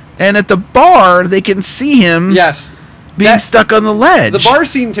ledge, and at the bar, they can see him. Yes. Being stuck on the ledge. The bar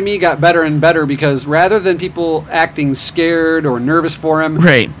scene to me got better and better because rather than people acting scared or nervous for him,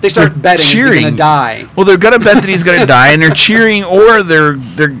 they start betting he's going to die. Well, they're going to bet that he's going to die, and they're cheering, or they're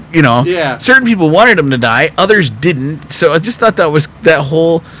certain people wanted him to die, others didn't. So I just thought that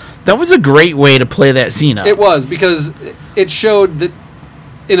was a great way to play that scene up. It was, because it showed that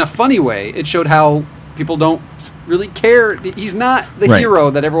in a funny way, it showed how people don't really care. He's not the hero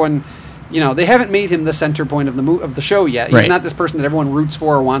that everyone. They haven't made him the center point of the show yet. He's not this person that everyone roots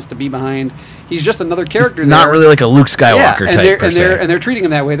for or wants to be behind. He's just another character. Not really like a Luke Skywalker type. And they're treating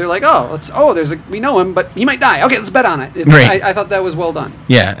him that way. They're like, we know him, but he might die. Okay, let's bet on it. I thought that was well done.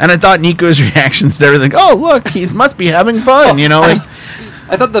 Yeah, and I thought Nico's reactions to everything. Oh, look, he must be having fun.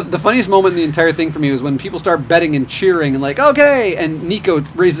 I thought the funniest moment in the entire thing for me was when people start betting and cheering and like, okay, and Nico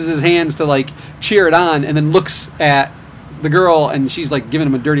raises his hands to like cheer it on, and then looks at the girl, and she's like giving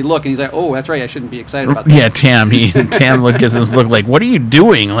him a dirty look, and he's like, "Oh, that's right, I shouldn't be excited about this." Yeah, Tam gives him this look like, "What are you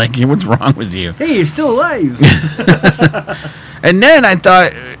doing? Like, what's wrong with you?" Hey, you're still alive. And then I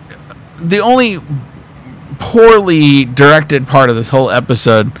thought the only poorly directed part of this whole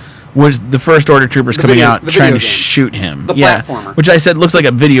episode was the First Order troopers coming out trying to shoot him. The platformer. Which I said looks like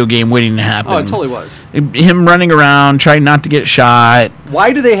a video game waiting to happen. Oh, it totally was. Him running around, trying not to get shot.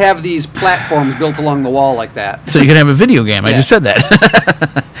 Why do they have these platforms built along the wall like that? So you can have a video game. I just said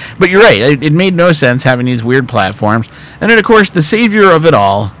that. But you're right. It made no sense having these weird platforms. And then, of course, the savior of it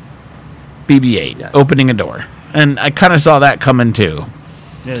all, BB-8, opening a door. And I kind of saw that coming, too.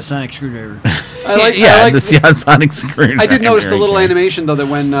 Yeah, the sonic screwdriver. The sonic screwdriver. I did notice the little animation, though, that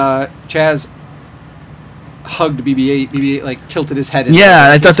when Chaz hugged BB-8, BB-8 like tilted his head.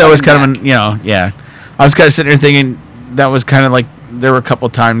 I thought that was kind of I was kind of sitting there thinking that was kind of like there were a couple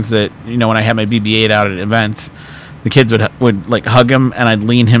times that when I had my BB-8 out at events, the kids would like hug him, and I'd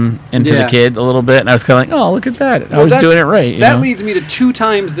lean him into the kid a little bit, and I was kind of like, oh, look at that, I was doing it right. That leads me to 2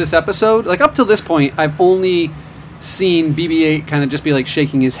 times this episode. Like up till this point, I've only seen BB-8 kind of just be like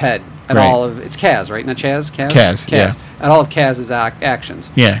shaking his head at all of it's Kaz, right? Not Chaz? Kaz, yeah. At all of Kaz's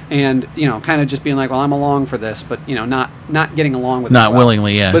actions. Yeah. And, kind of just being like, well, I'm along for this, but, not getting along with it. Not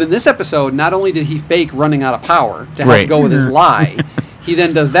willingly, yeah. But in this episode, not only did he fake running out of power to help go with his lie, he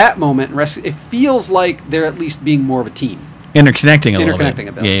then does that moment and rescue. It feels like they're at least being more of a team. Interconnecting a little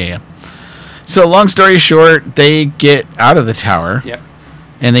bit. Yeah. So, long story short, they get out of the tower. Yep.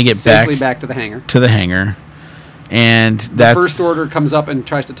 And they get safely back to the hangar. And the First Order comes up and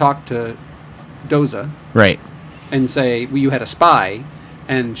tries to talk to Doza. Right. And say, well, you had a spy.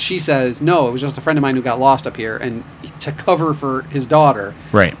 And she says, no, it was just a friend of mine who got lost up here. And to cover for his daughter,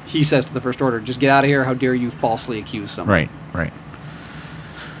 he says to the First Order, just get out of here. How dare you falsely accuse someone. Right.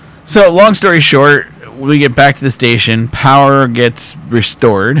 So, long story short, we get back to the station. Power gets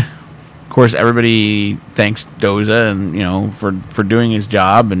restored. course, everybody thanks Doza and for doing his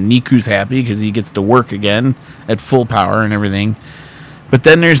job, and Niku's happy because he gets to work again at full power and everything. But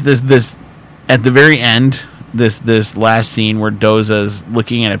then there's this at the very end, this last scene where Doza's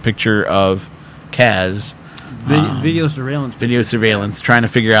looking at a picture of Kaz. Video surveillance, trying to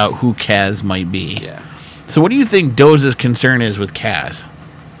figure out who Kaz might be. Yeah. So what do you think Doza's concern is with Kaz?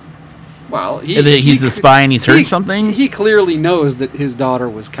 Well, he's a spy and he's heard something? He clearly knows that his daughter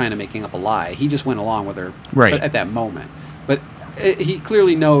was kind of making up a lie. He just went along with her at that moment. But he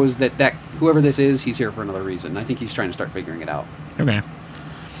clearly knows that whoever this is, he's here for another reason. I think he's trying to start figuring it out. Okay.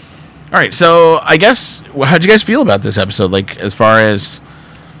 All right, so I guess, how'd you guys feel about this episode? Like, as far as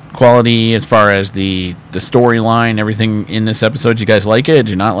quality, as far as the storyline, everything in this episode, do you guys like it? Did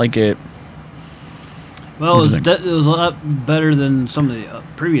you not like it? Well, it was a lot better than some of the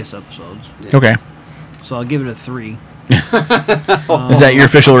previous episodes. Yeah. Okay. So I'll give it a 3. Is that your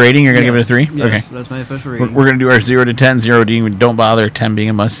official rating? You're going to give it a 3? Yes, okay. That's my official rating. We're going to do our 0 to 10, 0 being don't bother, 10 being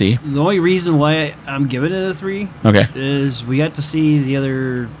a must-see. The only reason why I'm giving it a 3 is we got to see the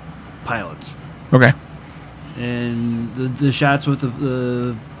other pilots. Okay. And the shots with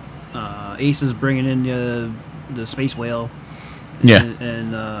the Aces bringing in the space whale.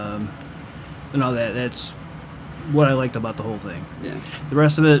 And all that. That's what I liked about the whole thing. Yeah. The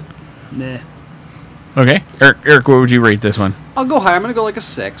rest of it, meh. Okay. Eric, what would you rate this one? I'll go high. I'm going to go like a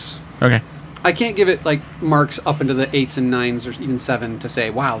 6. Okay. I can't give it like marks up into the 8s and 9s or even 7 to say,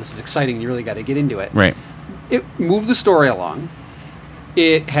 wow, this is exciting. You really got to get into it. Right. It moved the story along.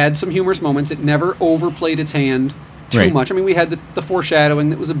 It had some humorous moments. It never overplayed its hand too much. I mean, we had the foreshadowing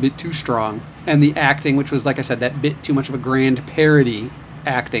that was a bit too strong. And the acting, which was, like I said, that bit too much of a grand parody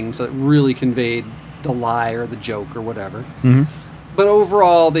acting. So it really conveyed the lie or the joke or whatever. Mm-hmm. But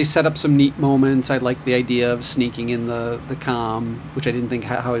overall, they set up some neat moments. I liked the idea of sneaking in the comm, which I didn't think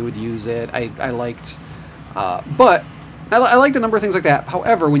how he would use it. I liked... but I liked a number of things like that.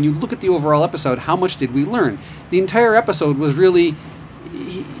 However, when you look at the overall episode, how much did we learn? The entire episode was really...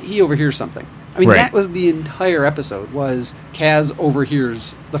 He overhears something. I mean, that was the entire episode, was Kaz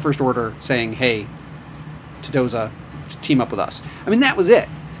overhears the First Order saying, hey, to Doza, team up with us. I mean, that was it.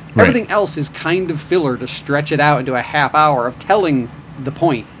 Right. Everything else is kind of filler to stretch it out into a half hour of telling the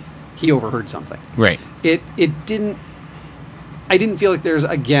point he overheard something. Right. It didn't... I didn't feel like there's,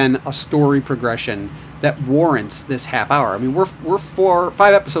 again, a story progression that warrants this half hour. I mean, we're 5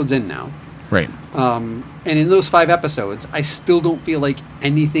 episodes in now. Right. And in those 5 episodes, I still don't feel like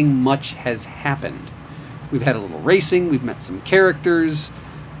anything much has happened. We've had a little racing, we've met some characters,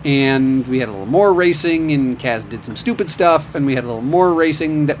 and we had a little more racing, and Kaz did some stupid stuff, and we had a little more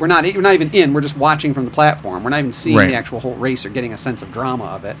racing that we're not even in, we're just watching from the platform. We're not even seeing the actual whole race or getting a sense of drama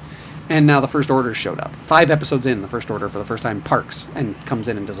of it. And now the First Order showed up. 5 episodes in, the First Order for the first time parks and comes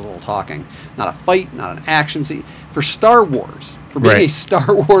in and does a little talking. Not a fight, not an action scene. For Star Wars, for being a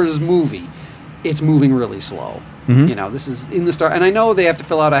Star Wars movie, it's moving really slow. Mm-hmm. You know, this is in the Star... And I know they have to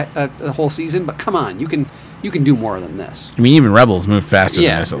fill out a whole season, but come on, you can do more than this. I mean, even Rebels move faster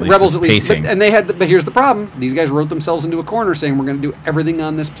than this, at least. Rebels at least. But here's the problem. These guys wrote themselves into a corner saying we're going to do everything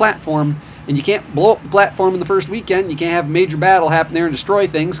on this platform, and you can't blow up the platform in the first weekend. You can't have a major battle happen there and destroy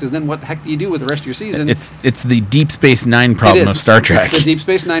things, because then what the heck do you do with the rest of your season? It's the Deep Space Nine problem of Star Trek. It's the Deep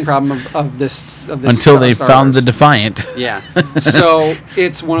Space Nine problem of this until they found the Defiant. Yeah. So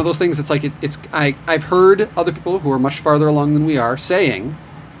it's one of those things that's like, I've heard other people who are much farther along than we are saying,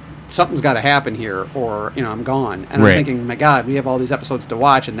 something's got to happen here, or I'm gone. And I'm thinking, my God, we have all these episodes to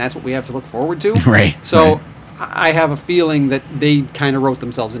watch, and that's what we have to look forward to. Right. So I have a feeling that they kind of wrote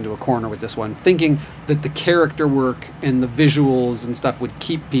themselves into a corner with this one, thinking that the character work and the visuals and stuff would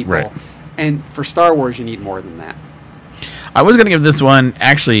keep people. Right. And for Star Wars, you need more than that. I was going to give this one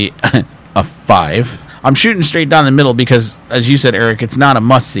actually a 5. I'm shooting straight down the middle because, as you said, Eric, it's not a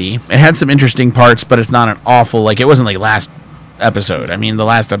must-see. It had some interesting parts, but it's not an awful, it wasn't like last episode. I mean, the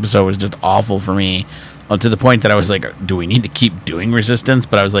last episode was just awful for me, to the point that I was like, do we need to keep doing Resistance?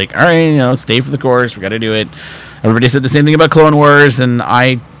 But I was like, all right, stay for the course. We got to do it. Everybody said the same thing about Clone Wars, and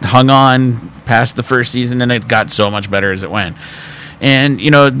I hung on past the first season, and it got so much better as it went. And,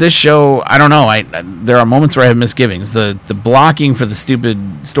 this show, I don't know. There are moments where I have misgivings. The blocking for the stupid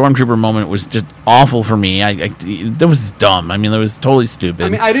Stormtrooper moment was just awful for me. That was dumb. I mean, that was totally stupid. I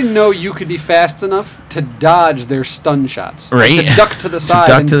mean, I didn't know you could be fast enough to dodge their stun shots. Right. Like to duck to the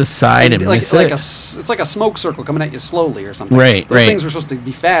side. And miss it. It's like a smoke circle coming at you slowly or something. Right, Those things were supposed to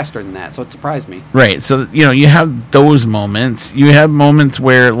be faster than that, so it surprised me. Right. So, you have those moments. You have moments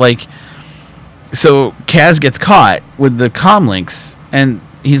where, so Kaz gets caught with the comm links, and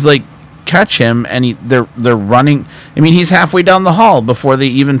he's like, catch him, and they're running. I mean, he's halfway down the hall before they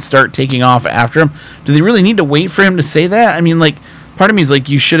even start taking off after him. Do they really need to wait for him to say that? I mean, like, part of me is like,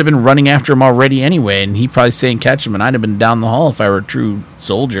 you should have been running after him already anyway, and he probably saying catch him, and I'd have been down the hall if I were a true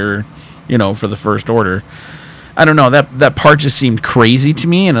soldier, for the First Order. I don't know, that part just seemed crazy to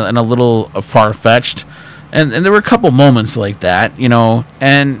me and a little far-fetched. And there were a couple moments like that,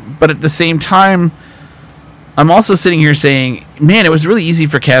 but at the same time, I'm also sitting here saying, man, it was really easy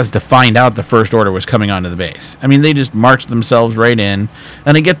for Kaz to find out the First Order was coming onto the base. I mean, they just marched themselves right in,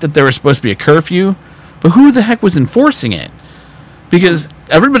 and I get that there was supposed to be a curfew, but who the heck was enforcing it? Because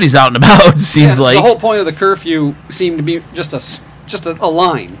everybody's out and about, it seems like. The whole point of the curfew seemed to be just a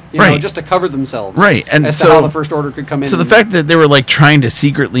line, just to cover themselves. Right. And as to how the First Order could come in. So the fact that they were like trying to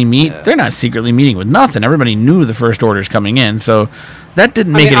secretly meet, they're not secretly meeting with nothing. Everybody knew the First Order's coming in, so that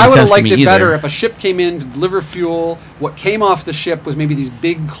didn't make any sense to me either. I would have liked it better if a ship came in to deliver fuel. What came off the ship was maybe these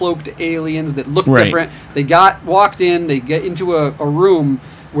big cloaked aliens that looked different. They walked in, they get into a room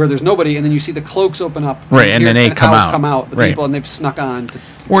where there's nobody, and then you see the cloaks open up. Right, and then they come out. The people, and they've snuck on.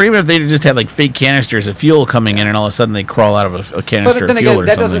 Or even if they just had like fake canisters of fuel coming in, and all of a sudden they crawl out of a canister of fuel or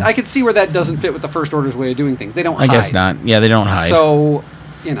something. I could see where that doesn't fit with the First Order's way of doing things. They don't hide. I guess not. Yeah, they don't hide. So,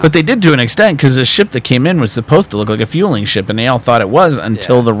 But they did to an extent, because the ship that came in was supposed to look like a fueling ship, and they all thought it was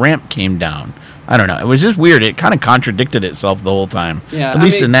until the ramp came down. I don't know. It was just weird. It kind of contradicted itself the whole time. Yeah, at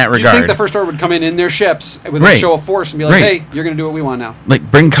least in that regard. You think the First Order would come in their ships with a show of force and be like, hey, you're going to do what we want now.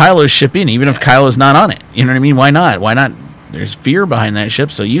 Like, bring Kylo's ship in, even if Kylo's not on it. You know what I mean? Why not? Why not? There's fear behind that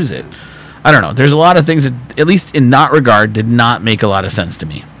ship, so use it. I don't know. There's a lot of things that, at least in that regard, did not make a lot of sense to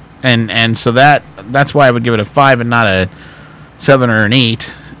me. And so that's why I would give it a 5 and not a 7 or an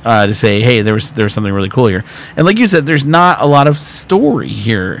 8 to say, hey, there was something really cool here. And like you said, there's not a lot of story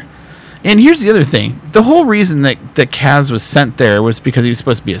here. And here's the other thing. The whole reason that Kaz was sent there was because he was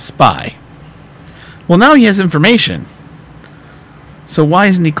supposed to be a spy. Well, now he has information. So why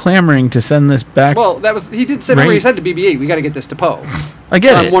isn't he clamoring to send this back? Well, he did say where he said to BB-8, we got to get this to Poe. I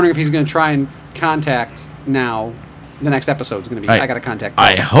get it. I'm wondering if he's going to try and contact now. The next episode is going to be, I got to contact Poe.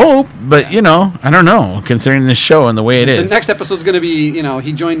 I hope, but, I don't know, considering this show and the way it is. The next episode is going to be,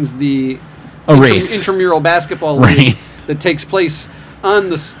 he joins the race. Intramural basketball league that takes place on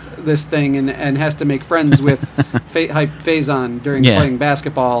this thing and has to make friends with Phazon during playing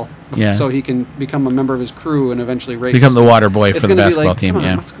basketball so he can become a member of his crew and eventually race. Become the water boy for the basketball team,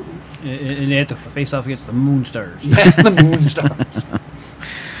 And they have to face off against the Moonstars. Yeah, the Moonstars.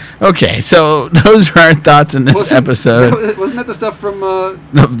 Okay, so those are our thoughts in this episode. Wasn't that the stuff from...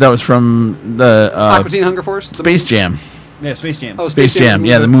 No, that was from the... Aqua Teen Hunger Force? Space Jam. Yeah, Space Jam. Oh, Space Jam.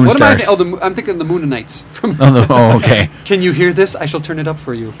 Yeah, the Moonstars. I'm thinking the Mooninites. Okay. Can you hear this? I shall turn it up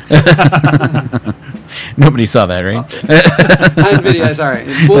for you. Nobody saw that, right? On video, sorry.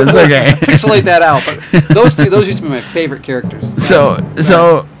 We'll okay. Pixelate that out. But those used to be my favorite characters. So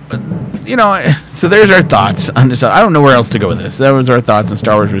there's our thoughts on this. I don't know where else to go with this. That was our thoughts on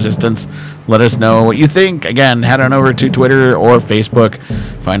Star Wars Resistance. Let us know what you think. Again, head on over to Twitter or Facebook.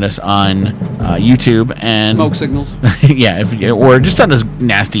 Find us on YouTube and Smoke Signals. Yeah, or just send us a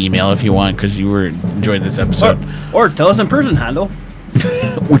nasty email if you want, because you were enjoying this episode. Or tell us in person, Hondo.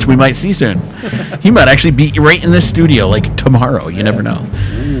 Which we might see soon. He might actually be right in this studio, like tomorrow. You never know.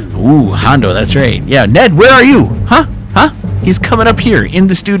 Ooh, Hondo, that's right. Yeah, Ned, where are you? Huh? He's coming up here in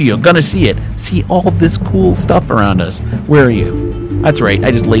the studio. Gonna see it. See all this cool stuff around us. Where are you? That's right. I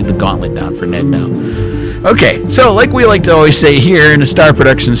just laid the gauntlet down for Ned now. Okay, so like we like to always say here in the Star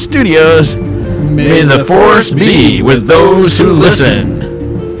Production Studios, may the Force be with those who listen.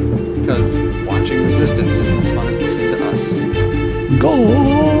 Because watching Resistance isn't as fun as listening to us.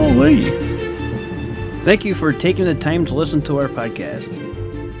 Golly. Thank you for taking the time to listen to our podcast.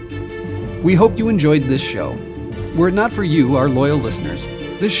 We hope you enjoyed this show. Were it not for you, our loyal listeners,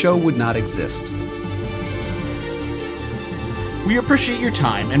 this show would not exist. We appreciate your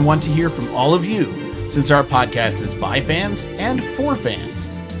time and want to hear from all of you, since our podcast is by fans and for fans.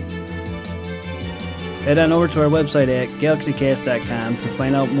 Head on over to our website at galaxycast.com to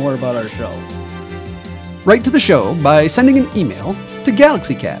find out more about our show. Write to the show by sending an email to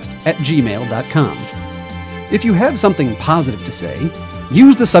galaxycast@gmail.com. If you have something positive to say,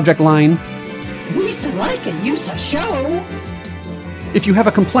 use the subject line, "We so like and use a show." If you have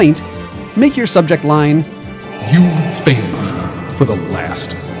a complaint, make your subject line, "You failed me for the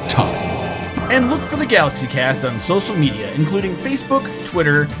last time." And look for the Galaxy Cast on social media, including Facebook,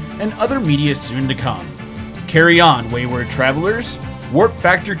 Twitter, and other media soon to come. Carry on, wayward travelers. Warp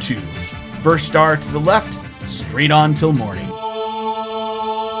Factor 2. First star to the left, straight on till morning.